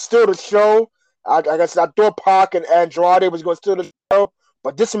still the show. I guess I thought Pac and Andrade was going to steal the show,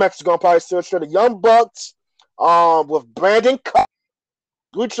 but this match is going to probably still show the Young Bucks. With Brandon Cutler,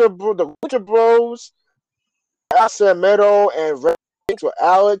 the Lucha Bros, Meadow and Red with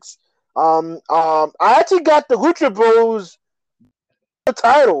Alex. I actually got the Lucha Bros the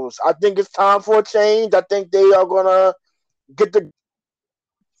titles. I think it's time for a change. I think they are gonna get the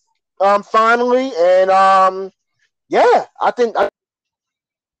finally, and yeah, I think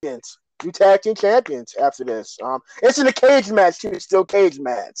two tag team champions after this. It's in a cage match too. It's still cage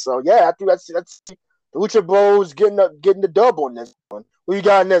match. So yeah, I think that's the Lucha Bros getting the dub on this one. Who you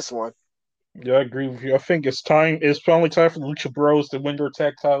got in this one? Yeah, I agree with you. I think it's time. It's finally time for the Lucha Bros to win their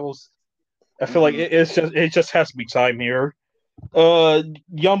tag titles. I feel like it just has to be time here.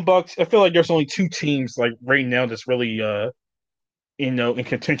 Young Bucks. I feel like there's only two teams like right now that's really in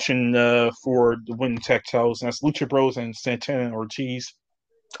contention for the winning tag titles, and that's Lucha Bros and Santana and Ortiz.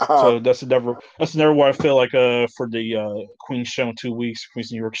 So that's another one I feel like for the Queens show in 2 weeks,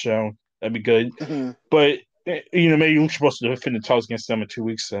 Queens New York show, that'd be good. But maybe Lucha Bros to defend the titles against them in 2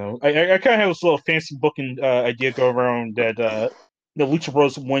 weeks. So I kind of have this little fancy booking idea go around that the Lucha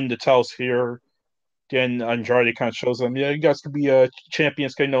Bros win the titles here. Then Andrade kind of shows them, yeah, you guys could be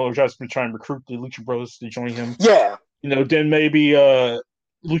champions. Cause Andrade's been trying to recruit the Lucha Bros to join him. Yeah. Then maybe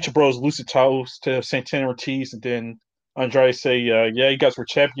Lucha Bros lose the titles to Santana Ortiz, and then Andrade say, yeah, you guys were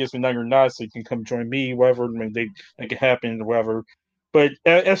champions, but now you're not, so you can come join me, whatever. I mean, they make it happen or whatever. But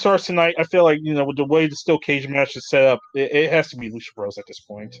as far as tonight, I feel like, with the way the steel cage match is set up, it has to be Lucha Bros at this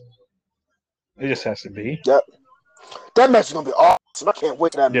point. It just has to be. Yep. That match is going to be awesome. I can't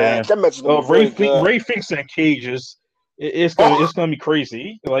wait for that match. That match is going to be Ray Finks in cages. It's going to be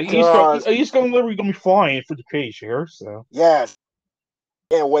crazy. Like he's literally going to be flying for the cage here. So yes.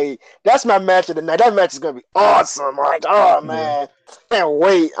 Can't wait. That's my match of the night. That match is gonna be awesome. Like, oh man, can't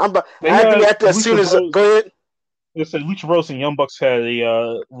wait. I have to be at that as soon as go ahead. Listen, Lucha Bros and Young Bucks had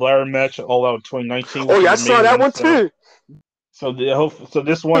a ladder match all out in 2019. Oh yeah, I saw that one too. So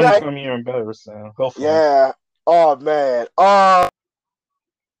this one is gonna be even better. So hopefully. Yeah. Oh man.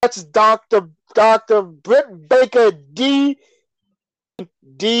 That's Dr. Britt Baker D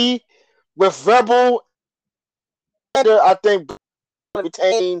with Rebel. I think.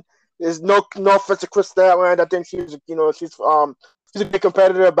 Retain is no offense to Chris Statlander. I think she's a good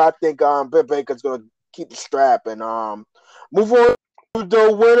competitor, but I think Britt Baker's gonna keep the strap and move on to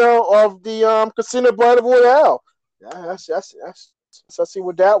the winner of the Casino Battle Royale. Yeah, I see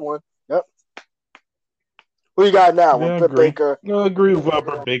with that one. Yep. Who you got now? Yeah, Britt Baker. I agree with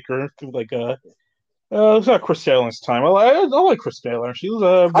Britt Baker. It's not Chris Statlander's time. I like Chris Statlander. She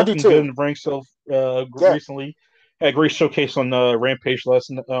was looking good in the ring recently. Had a great showcase on Rampage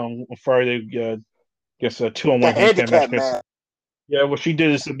on Friday. Guess a 2-on-1 handicap match. Yeah, what she did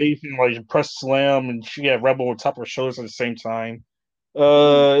is amazing. Like press slam, and she had Rebel on top of her shoulders at the same time.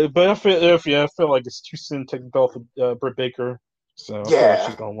 But I feel like it's too soon to take the belt for Britt Baker. So I feel like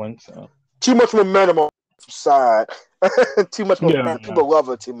she's gonna win. So too much momentum on the side. Too much momentum. People love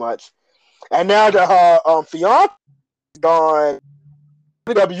her too much. And now that her fiance gone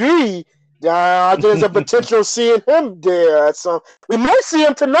WWE. There's a potential seeing him there. So we might see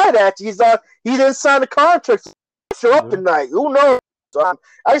him tonight. Actually, he didn't sign the contract. Show up tonight. Who knows? I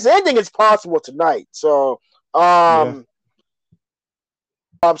guess anything is possible tonight. So, so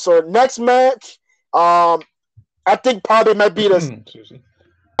next match, I think probably might be the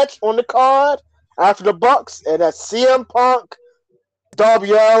match on the card after the Bucks, and that's CM Punk,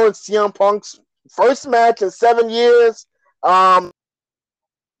 Darby Allin, CM Punk's first match in 7 years.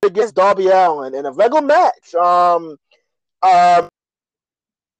 against Darby Allin in a regular match. Been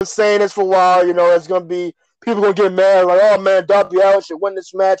saying this for a while. It's gonna be people gonna get mad like, oh man, Darby Allin should win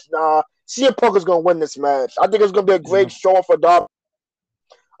this match. Nah, CM Punk is gonna win this match. I think it's gonna be a great showing for Darby.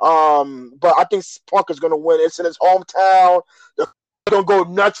 But I think Punk is gonna win. It's in his hometown. They're gonna go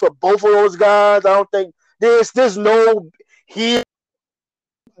nuts for both of those guys. I don't think there's no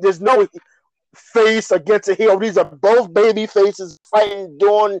face against a heel. These are both baby faces fighting,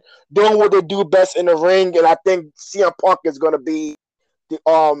 doing what they do best in the ring, and I think CM Punk is gonna be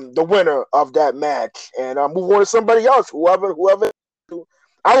the winner of that match. And move on to somebody else, whoever.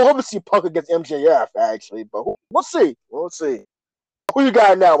 I would love to see Punk against MJF actually, but we'll see. Who you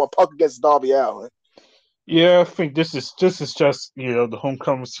got now? Punk against Darby Allin? Yeah, I think this is just the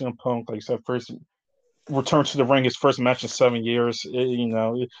homecoming of CM Punk. Like I said, first return to the ring, his first match in 7 years.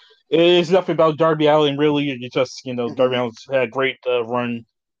 It's nothing about Darby Allin really. It's just Darby Allin's had a great run.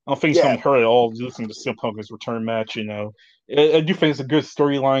 I don't think it's going to hurt at all losing to CM Punk's return match. I do think it's a good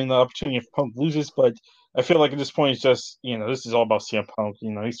storyline, the opportunity if Punk loses, but I feel like at this point it's just this is all about CM Punk.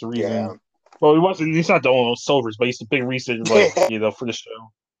 He's the reason. Yeah. Well, he's not the only Silvers, but he's the big reason, for the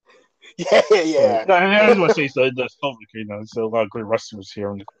show. Yeah. But, I just want to say the Silver. There's a lot of great wrestlers here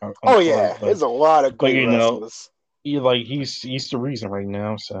on the. There's a lot of great wrestlers. He's the reason right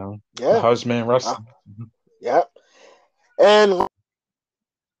now. So the Husman wrestling. Yep. And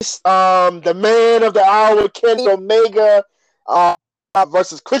the man of the hour, Kenny Omega,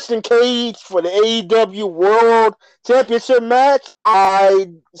 versus Christian Cage for the AEW World Championship match. I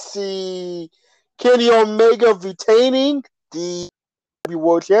see Kenny Omega retaining the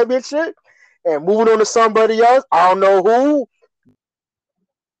World Championship and moving on to somebody else. I don't know who.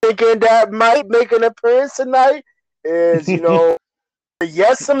 Thinking that might make an appearance tonight is,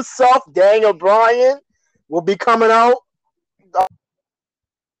 yes himself, Daniel Bryan, will be coming out.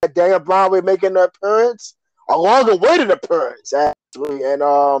 Daniel Bryan will be making an appearance, a long-awaited appearance, actually. And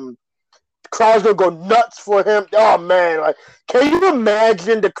the crowd's going to go nuts for him. Oh, man. Can you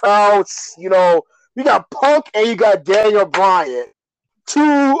imagine the crowds? You got Punk and you got Daniel Bryan.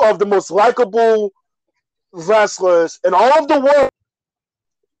 Two of the most likable wrestlers in all of the world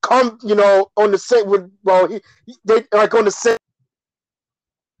come, on the same. They on the same.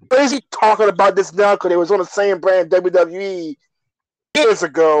 Crazy talking about this now because they was on the same brand WWE years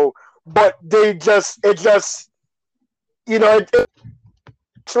ago, but it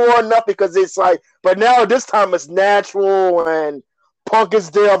true enough because it's but now this time it's natural and Punk is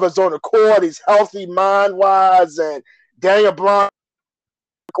there of his own accord. He's healthy mind wise, and Daniel Bryan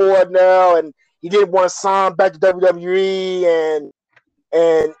now, and he didn't want to sign back to WWE,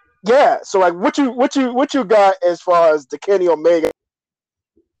 and yeah. So what you got as far as the Kenny Omega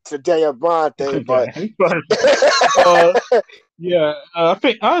to Daniel Bryan thing? But I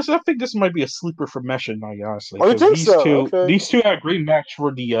think this might be a sleeper for Mesh tonight. Honestly, you think these two had a great match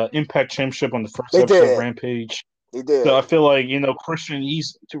for the Impact Championship on the first episode of Rampage. He did. So I feel like Christian,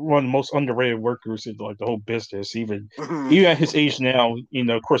 he's one of the most underrated workers in the whole business. Even at his age now,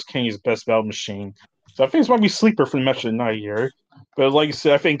 of course, Kenny's the best battle machine. So I think this might be sleeper for the match of the night here. But like I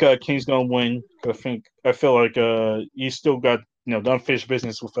said, I think Kenny's gonna win. I feel like he's still got the unfinished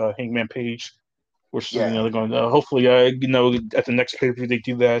business with Hangman Page, which they're going to hopefully at the next pay-per-view they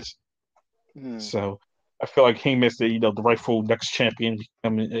do that. So I feel like Hangman's the rightful next champion,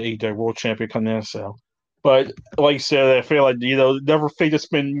 AEW World Champion coming in. So. But like I said, I feel like never think it's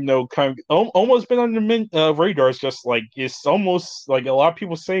been kind of almost been on the radar. It's just it's almost like a lot of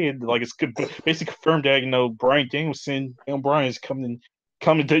people saying it's basically confirmed that Bryan Danielson and Bryan is coming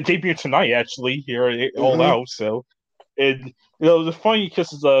to debut tonight actually here All Out. So it's funny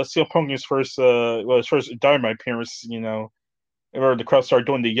because it's CM Punk's first Dynamite appearance. Or the crowd started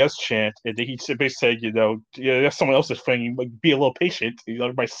doing the yes chant, and then he basically said, that's someone else's thing. Be a little patient.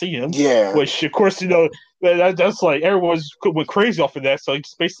 You might see him. Yeah. Which, of course, that's everyone went crazy off of that. So he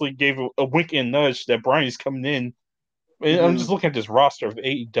just basically gave a wink and nudge that Bryan's coming in. And I'm just looking at this roster of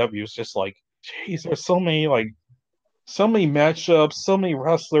AEW. It's just geez, there's so many matchups, so many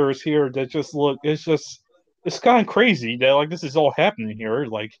wrestlers here that just look. It's kind of crazy that this is all happening here.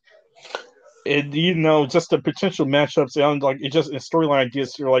 Just the potential matchups and it just storyline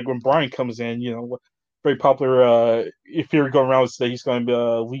ideas here. When Bryan comes in, very popular. If you're going around today, he's going to be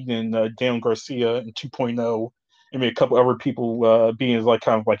leading Daniel Garcia in 2.0, and maybe a couple other people being his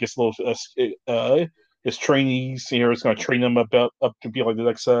little his trainees here. It's going to train them up to be the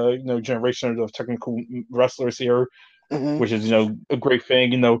next generation of technical wrestlers here, which is a great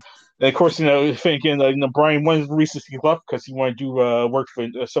thing. And of course, thinking Bryan one of the reasons he left because he wanted to do work for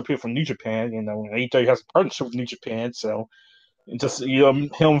some people from New Japan. AEW has a partnership with New Japan, so just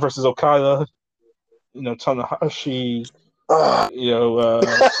him versus Okada, Tanahashi. Just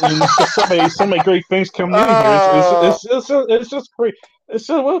so many great things coming in here. It's just great. It's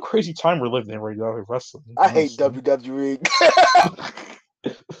just what a crazy time we're living in right now with wrestling. I hate WWE.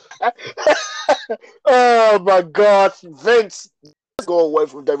 Oh my gosh, Vince, let's go away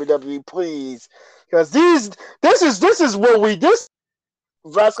from WWE, please, because this is what this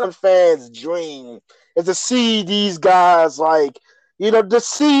wrestling fans' dream is to see these guys to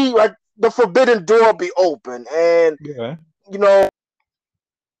see the forbidden door be open, and to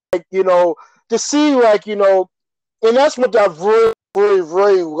see and that's what I really, really,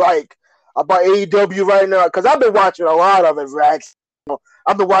 really like about AEW right now, because I've been watching a lot of it, Rex.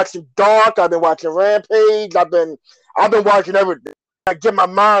 I've been watching Dark. I've been watching Rampage. I've been watching everything. I get my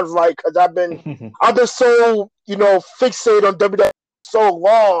mind right, because I've been so fixated on WWE so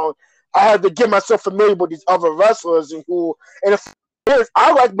long. I had to get myself familiar with these other wrestlers and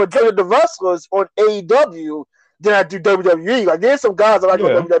I like majority of the wrestlers on AEW than I do WWE. Like there's some guys I like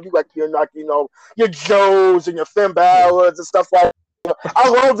on WWE, like your Joes and your Finn Balor's and stuff like that. I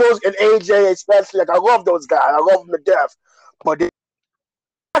love those, and AJ especially. Like I love those guys. I love them to death. But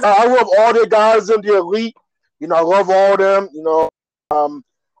I love all the guys in the Elite. I love all of them.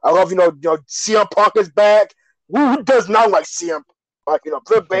 I love CM Punk is back. Who does not like CM Punk?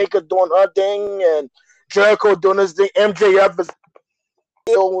 Britt Baker doing her thing and Jericho doing his thing. MJF is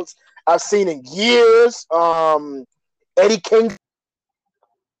I've seen in years. Eddie King.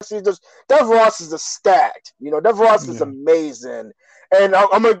 That roster is stacked. That roster is amazing. And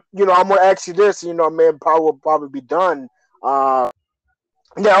I'm gonna ask you this. Manpower will probably be done. Yeah,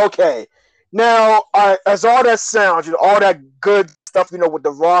 okay. Now, as all that sounds, all that good stuff, with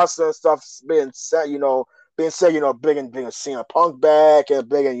the roster and stuff being said, bringing CM Punk back and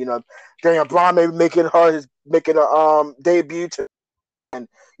bringing, Daniel Bryan maybe making a debut to, and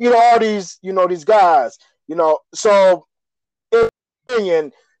all these, these guys, So, in my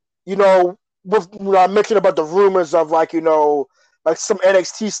opinion, with I mentioned about the rumors of like some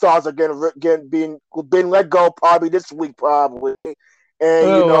NXT stars are being let go probably this week probably.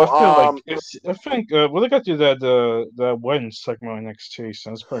 And I think they got to that wedding segment on NXT,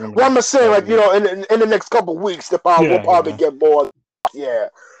 so it's probably. Well, I'm saying in the next couple of weeks, we'll probably get more. Yeah.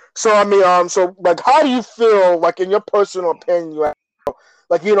 So I mean, so how do you feel in your personal opinion,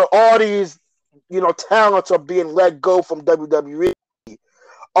 all these talents are being let go from WWE?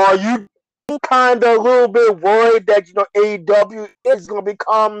 Are you kind of a little bit worried that AEW is going to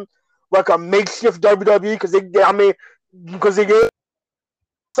become like a makeshift WWE because they get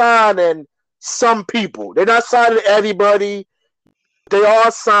signing some people. They're not signing everybody. They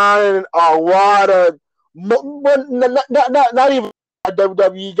are signing a lot of not even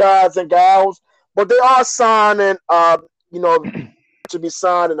WWE guys and gals, but they are signing to be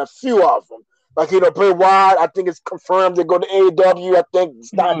signing a few of them. Bray Wyatt, I think it's confirmed to go to AEW. I think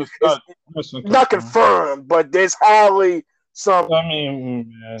it's not confirmed, but there's hardly some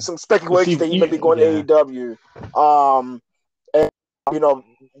speculation that he may be going to AEW.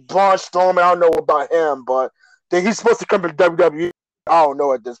 Braun Strowman, I don't know about him, but he's supposed to come to WWE. I don't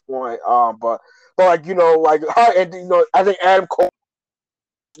know at this point. But I think Adam Cole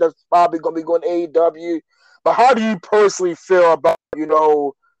is probably going to be going to AEW. But how do you personally feel about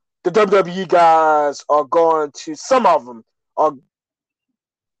the WWE guys are going to, some of them are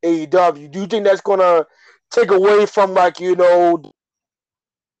AEW? Do you think that's going to take away from your Kenny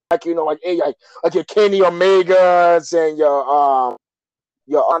Omegas and your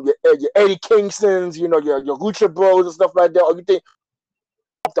Eddie Kingstons, your Lucha Bros and stuff like that? Or you think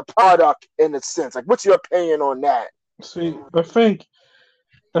of the product in a sense? What's your opinion on that? See, I think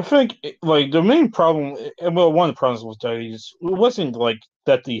the main problem, one of the problems with that is it wasn't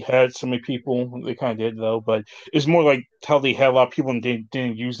that they had so many people. They kind of did though, but it's more like how they had a lot of people and they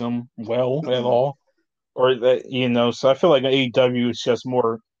didn't use them well at all, or that So I feel like AEW is just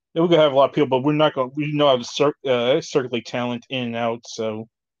more. We're gonna have a lot of people, but we know how to circulate talent in and out. So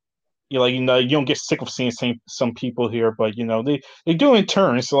you don't get sick of seeing some people here, but they do in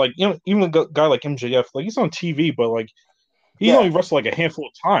turn. So even a guy like MJF, he's on TV, but he only wrestled a handful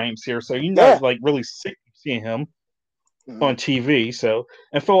of times here, so you're not really sick of seeing him on TV. So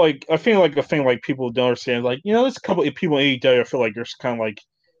I feel like a thing people don't understand. There's a couple of people in AEW. I feel like they're kind of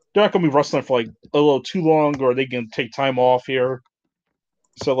they're not gonna be wrestling for a little too long, or they can take time off here.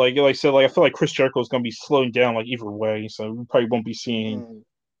 So like I said, I feel like Chris Jericho is gonna be slowing down either way. So we probably won't be seeing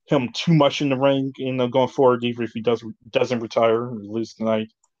him too much in the ring, going forward, even if he doesn't retire or lose tonight.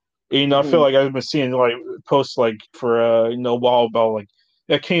 I feel like I've been seeing posts for a while about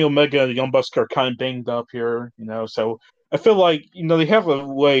Kenny Omega and the Young Bucks are kind of banged up here, So I feel like they have a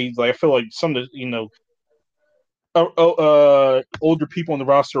way. Like I feel like some of the older people on the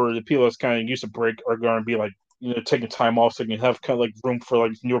roster or the people that's kind of used to break are going to be like taking time off so you can have kind of like room for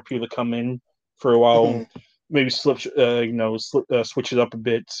like newer people to come in for a while, Mhm. maybe switch it up a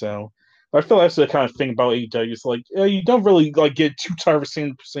bit. So I feel that's the kind of thing about AEW. It's like you don't really like get too tired of seeing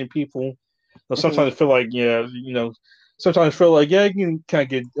the same people. Sometimes I feel like sometimes I feel like you can kind of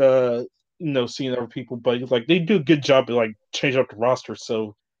get seeing other people, but like they do a good job of like changing up the roster,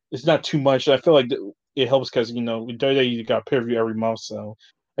 so it's not too much. I feel like it helps because WWE you got pay per view every month, so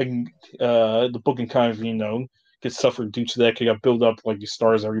and the booking kind of gets suffered due to that. Cause you got build up like these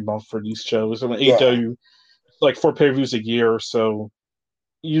stars every month for these shows, and Yeah. AEW like 4 pay per views a year, so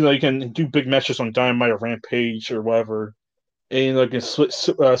you can do big matches on Dynamite or Rampage or whatever, and you can switch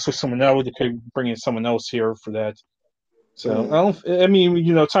someone else. They could bring in someone else here for that. So I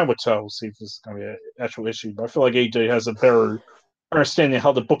mean, time will tell. We'll see if this is going to be an actual issue. But I feel like AJ has a better understanding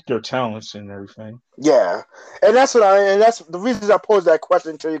how to book their talents and everything. Yeah, and that's the reason I posed that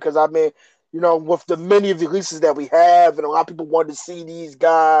question to you, because I mean, with the many releases that we have, and a lot of people want to see these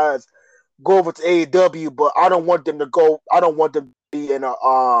guys go over to AEW, but I don't want them to go. I don't want them to be in a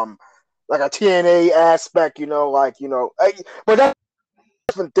like a TNA aspect, but that's a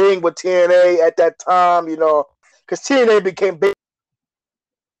different thing with TNA at that time, because TNA became big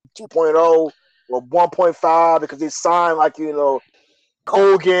 2.0 or 1.5 because they signed like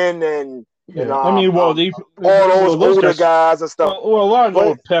Hogan and I mean, all those those older guys, guys and stuff. well, a lot of them But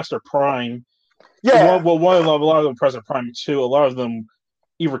were past their prime. yeah, One of them, a lot of them past their prime too. A lot of them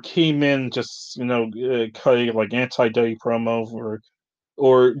either came in just cutting like anti-day promo,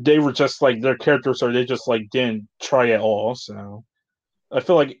 or they were just like their characters, or they just like didn't try at all. So I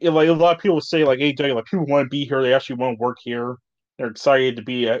feel like a lot of people say like AEW, like people want to be here, they actually want to work here. They're excited to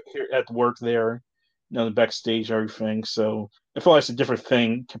be here at work there, the backstage, everything. So I feel like it's a different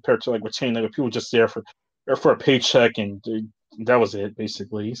thing compared to like with Chain, like people just there for a paycheck and that was it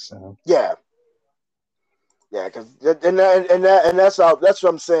basically. So yeah, because that's what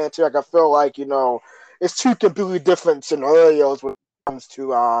I'm saying too. Like I feel like it's two completely different scenarios when it comes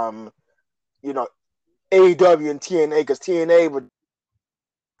to you know AEW and TNA, because TNA would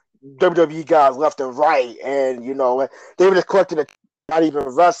WWE guys left and right, and they were just collecting it, not even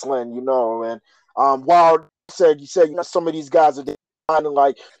wrestling, and while you said some of these guys are finding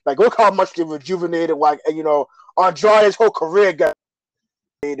like look how much they rejuvenated, like Andrade's whole career got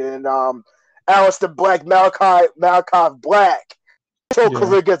and Aleister Black, Malachi Black, his whole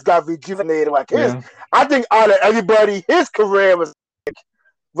career got rejuvenated. Like I think out of everybody, his career was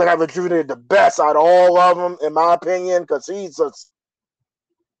like rejuvenated the best out of all of them, in my opinion, because he's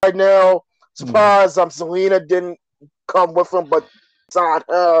right now. Surprised Selena didn't come with him, but signed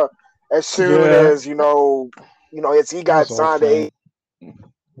her as soon as as he got signed to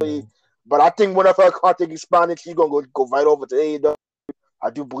AEW. But I think one of her contract expanded, she's gonna go right over to AEW. I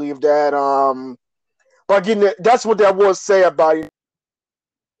do believe that. But again, that's what I will say about it.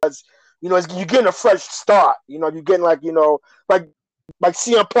 You're getting a fresh start. You're getting like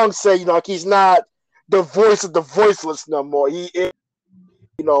CM Punk say, like he's not the voice of the voiceless no more. He is,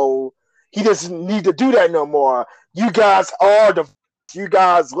 he doesn't need to do that no more. You guys are the. You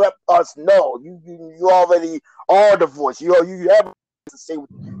guys let us know. You already are the voice. You have to say,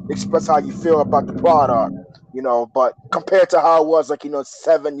 express how you feel about the product. But compared to how it was like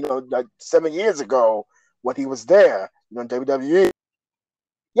 7 years ago when he was there, WWE.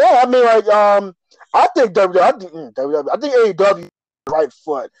 Yeah, I mean I think WWE. I think AEW right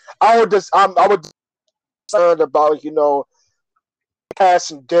foot. I would concerned about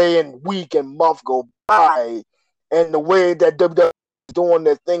passing day and week and month go by, and the way that WWE is doing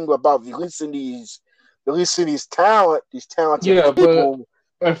their thing about releasing these talented people.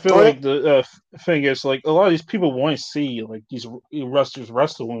 But I feel like the thing is like a lot of these people want to see like these wrestlers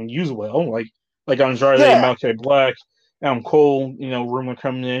wrestle and use well, like Andrade, Malachi Black, Adam Cole, rumor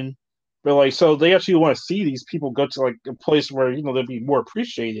coming in. But like, so they actually want to see these people go to like a place where they'll be more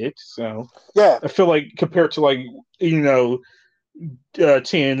appreciated. So I feel like compared to like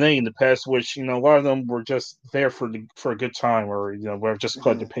TNA in the past, which a lot of them were just there for a good time, or were just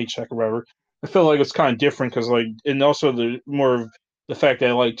collect a paycheck or whatever. I feel like it's kind of different because and also the more of the fact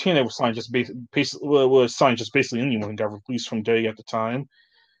that like TNA was signed just basically anyone got released from Day at the time,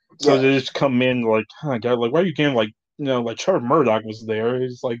 so they just come in like, oh God, like why are you getting like like Charlie Murdoch was there?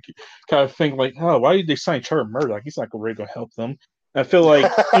 It's like kind of think like, oh, why did they sign Charlie Murdoch? He's not really gonna help them. I feel like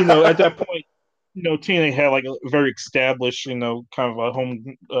at that point. TNA had like a very established, kind of a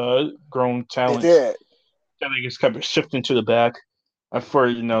home grown talent that they just kept shifting to the back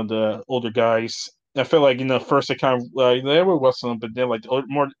for the older guys. I feel like first they kind of they were wrestling, but then like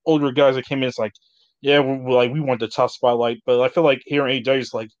more older guys that came in, it's like yeah, we want the top spotlight, but I feel like here in AEW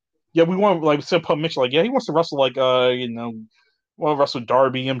is like yeah, we want like Simple Mitchell, like yeah, he wants to wrestle like well wrestle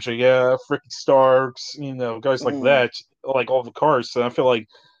Darby, MJF, Ricky Starks, guys like Mhm. that, like all the cards. So I feel like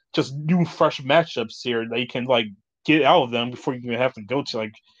just new fresh matchups here that you can like get out of them before you even have to go to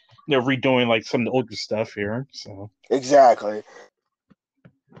like redoing like some of the older stuff here. So Exactly.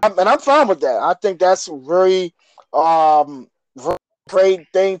 And I'm fine with that. I think that's a very great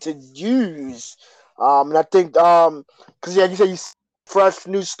thing to use. And I think because yeah, you say you see fresh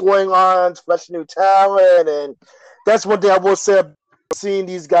new storylines, fresh new talent, and that's one thing I will say. About seeing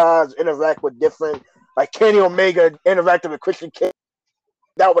these guys interact with different, like Kenny Omega interacting with Christian Cage,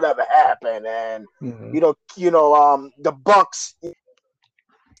 that would ever happen, and mm-hmm. the Bucks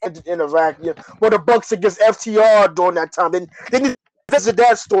interact. Well, the Bucks against FTR during that time. Then visit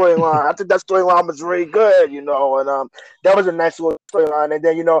that storyline. I think that storyline was really good, and that was a nice little storyline. And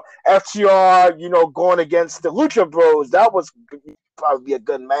then FTR, going against the Lucha Bros. That was probably be a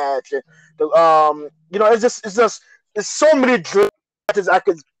good match. And it's so many matches I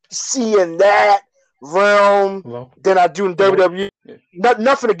could see in that realm than I do in WWE. Yeah.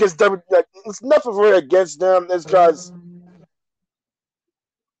 Nothing against WWE. It's nothing really against them. It's just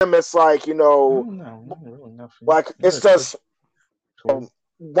it's like no, really nothing. like it's just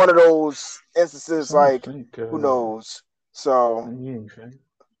one of those instances. Like who knows? So anything.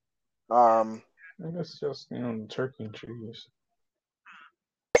 I guess just turkey and cheese.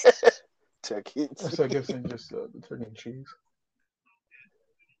 turkey. I guess just the turkey and cheese.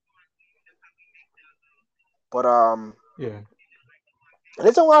 But yeah,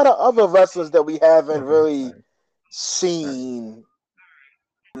 there's a lot of other wrestlers that we haven't really seen.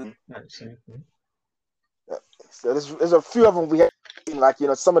 So there's a few of them we have seen, like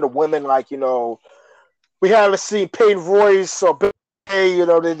some of the women, like we haven't seen Peyton Royce or Hey,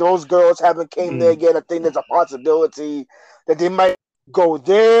 those girls haven't came there yet. I think there's a possibility that they might go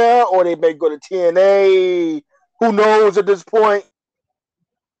there or they may go to TNA. Who knows at this point?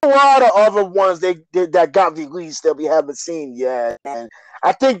 A lot of other ones that got released that we haven't seen yet, and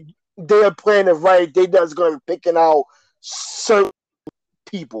I think they're playing it right. They're just going to be picking out certain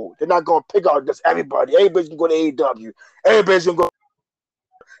people. They're not going to pick out just everybody. Everybody's going to go to AEW. Everybody's going to go.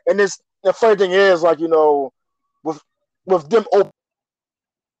 And the funny thing is, like with them open,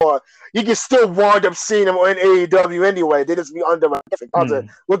 you can still wind up seeing them in AEW anyway. They just be under a different concept.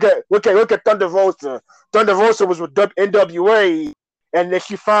 Look at Thunder Rosa. Thunder Rosa was with NWA, and then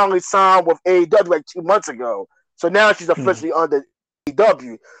she finally signed with AEW like 2 months ago. So now she's officially under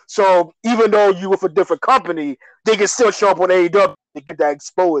AEW. So even though you with a different company, they can still show up on AEW to get that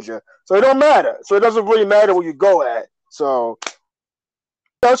exposure. So it don't matter. So it doesn't really matter where you go at. So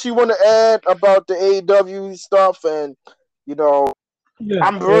what else you want to add about the AEW stuff? And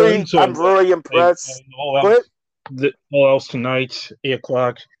I'm really impressed. All else tonight,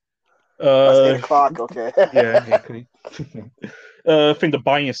 8:00. That's 8:00. Okay. Yeah. I think the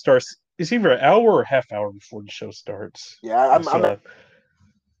buy-in starts. It's either an hour or a half hour before the show starts. Yeah, I'm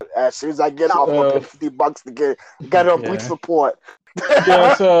as soon as I get out, I'll pay $50 to get it on Bleach Report.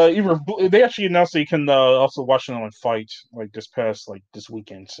 Yeah, it's they actually announced that you can also watch it on Fight like this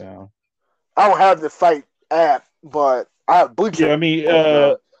weekend. So I don't have the Fight app, but I have Bleach. Yeah, I mean,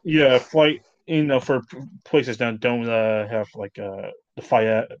 Fight. For places that don't have like the Fight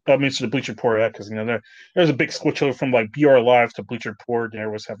app. I mean, it's the Bleach Report app because there's a big switchover from like BR Live to Bleach Report, and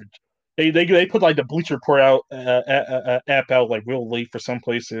everyone's having. They put like the Bleach Report out app out like real late for some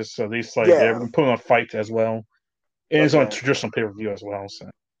places, so they're putting on Fight as well, and it's on traditional pay per view as well. So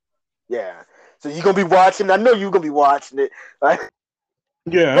yeah, so you're gonna be watching. I know you're gonna be watching it. Right?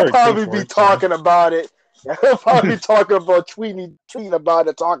 Yeah, I'll probably be talking about it. He'll probably be talking about tweeting about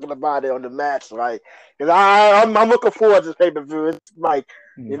it, talking about it on the match, right? Because I'm looking forward to this pay per view. It's like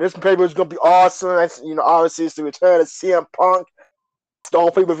this pay per view is gonna be awesome. Obviously it's the return of CM Punk. The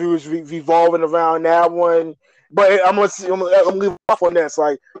whole pay per view is revolving around that one. But I'm gonna leave off on this.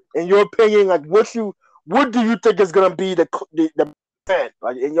 Like, in your opinion, like what do you think is gonna be the event?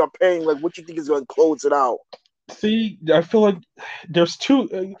 Like, in your opinion, like what you think is gonna close it out? See, I feel like there's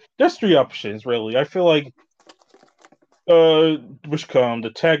three options really. I feel like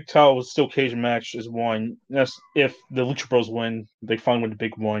the tag title steel cage match is one. That's if the Lucha Bros win, they finally win the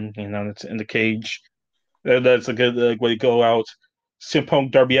big one, it's in the cage. That's a good way to go out. CM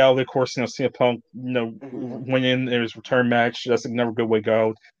Punk, Darby Allin, of course, CM Punk, winning his return match. That's another good way to go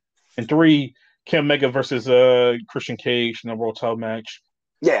out. And 3, Kenny Omega versus Christian Cage in a world title match.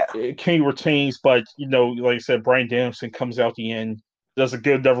 Yeah, Kenny retains, but like I said, Bryan Danielson comes out the end that's a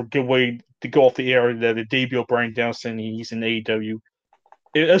good way to go off the air that the debut of Brian Danielson, he's in AEW.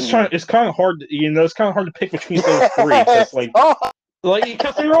 It's kind of hard, it's kind of hard to pick between those three because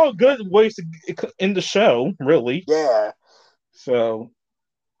because they're all good ways to end the show, really. Yeah. So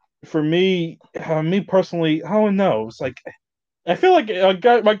for me personally, I don't know. It's like I feel like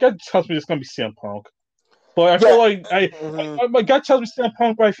my gut tells me it's gonna be CM Punk, but I feel like my gut tells me CM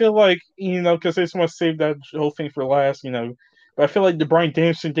Punk, but I feel like because I just want to save that whole thing for last, But I feel like the Bryan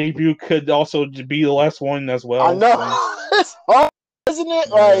Danielson debut could also be the last one as well. I know it's hard, isn't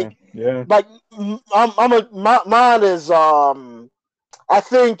it? Yeah. Like mine is I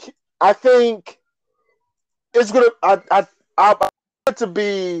think it's gonna I want it to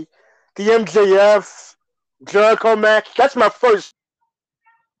be the MJF Jericho match. That's my first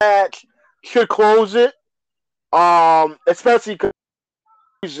match. Should close it. Especially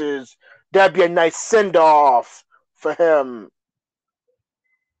because that'd be a nice send off for him.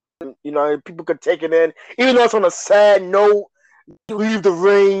 People could take it in, even though it's on a sad note. You leave the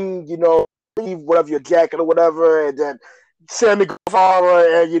ring, leave whatever your jacket or whatever, and then Sammy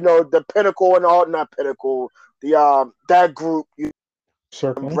Guevara and the Pinnacle and all, not Pinnacle, that group,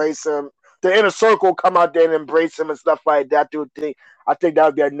 embrace him. The Inner Circle come out there and embrace him and stuff like that. I think that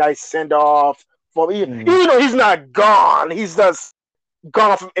would be a nice send off for him. Even though he's not gone, he's just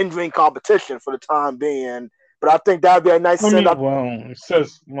gone from in-ring competition for the time being. But I think that would be a nice send off. Well,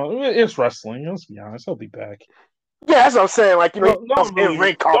 it's wrestling. Let's be honest, he'll be back. Yeah, that's what I'm saying. Like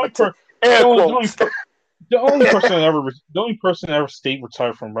in-ring competition. The only person that ever stayed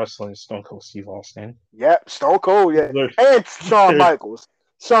retired from wrestling is Stone Cold Steve Austin. Yep, Stone Cold, yeah. And Shawn Michaels.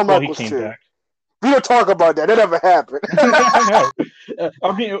 Shawn Michaels, he came too. Back. We don't talk about that. That never happened. I know.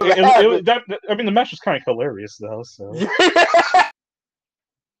 I mean, the match was kind of hilarious, though. So.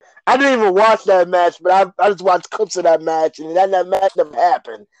 I didn't even watch that match, but I just watched clips of that match, and that match never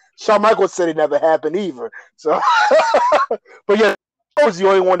happened. Shawn Michaels said it never happened either. So, but yeah, he was the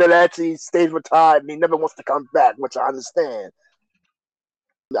only one that actually stayed retired, and he never wants to come back, which I understand.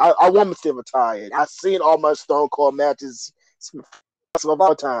 I want him to stay retired. I've seen all my Stone Cold matches of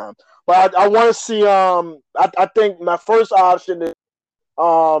all time, but I want to see. I think my first option is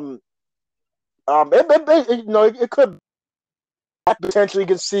it could. I potentially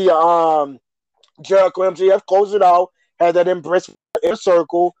can see Jericho MJF close it out, have that embrace in a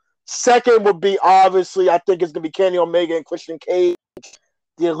circle. Second would be obviously I think it's gonna be Kenny Omega and Christian Cage.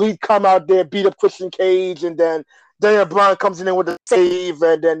 The Elite come out there, beat up Christian Cage, and then Daniel Bryan comes in with a save,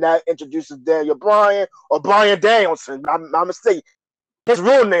 and then that introduces Daniel Bryan or Bryan Danielson. My mistake. His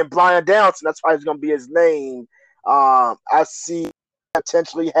real name, Bryan Danielson. That's why it's gonna be his name. I see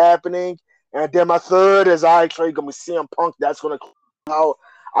potentially happening. And then my third is actually going to be CM Punk. That's going to close out.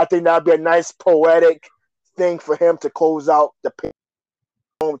 I think that would be a nice poetic thing for him to close out the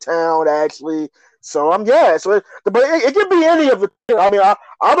hometown, actually. So, but it could be any of it. I mean, I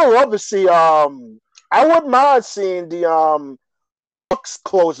would love to see, I wouldn't mind seeing the Bucks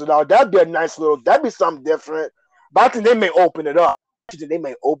close it out. That'd be something different. But I think they may open it up.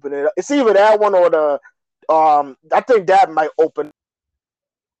 It's either that one or I think that might open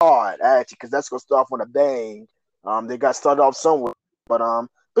hard actually, because that's gonna start off on a bang. They got started off somewhere, but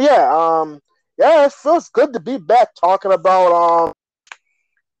yeah, it feels good to be back talking about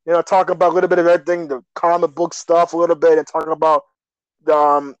talking about a little bit of everything, the comic book stuff a little bit, and talking about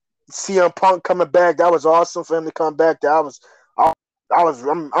the CM Punk coming back. That was awesome for him to come back. I'm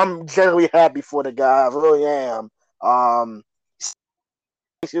generally happy for the guy. I really am.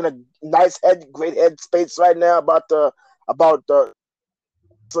 He's in a nice great head space right now about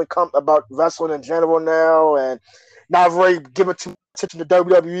wrestling in general now, and not really giving too much attention to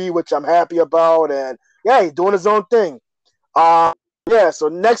WWE, which I'm happy about. And yeah, he's doing his own thing. So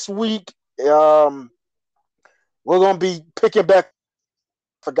next week, we're gonna be picking back.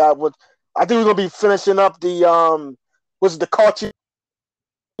 I forgot what. I think we're gonna be finishing up the the cartoon.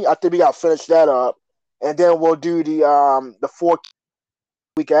 I think we got to finish that up, and then we'll do the 4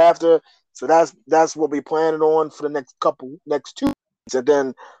 week after. So that's what we're planning on for the next 2. And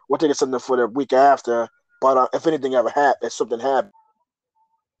then we'll take something for the week after. But if anything if something happens,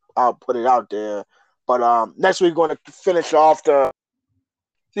 I'll put it out there. But next week we're going to finish off the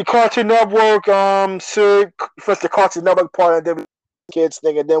Cartoon Network. First the Cartoon Network part, and then the kids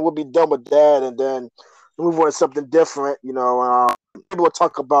thing, and then we'll be done with that, and then move on to something different. We'll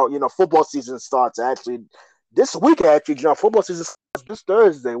talk about football season starts actually this week. Actually, football season starts this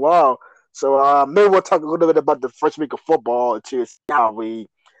Thursday. Wow. So maybe we'll talk a little bit about the first week of football to see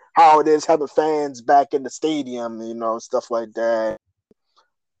how it is having fans back in the stadium, stuff like that.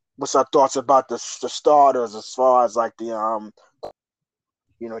 What's our thoughts about the starters as far as like the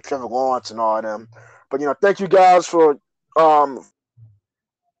Trevor Lawrence and all of them. But thank you guys for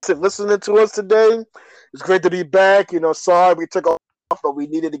listening to us today. It's great to be back. Sorry we took off, but we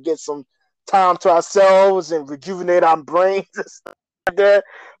needed to get some time to ourselves and rejuvenate our brains and stuff like that.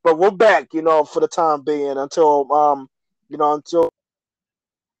 But we're back, for the time being until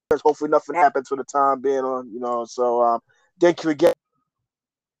hopefully nothing happens for the time being. So thank you again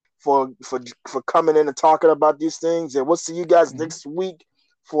for coming in and talking about these things, and we'll see you guys next week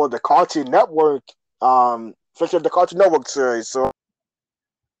for the Cartoon Network, especially the Cartoon Network series. So,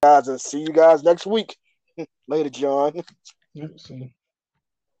 guys, and see you guys next week. Later, John. Yep, see.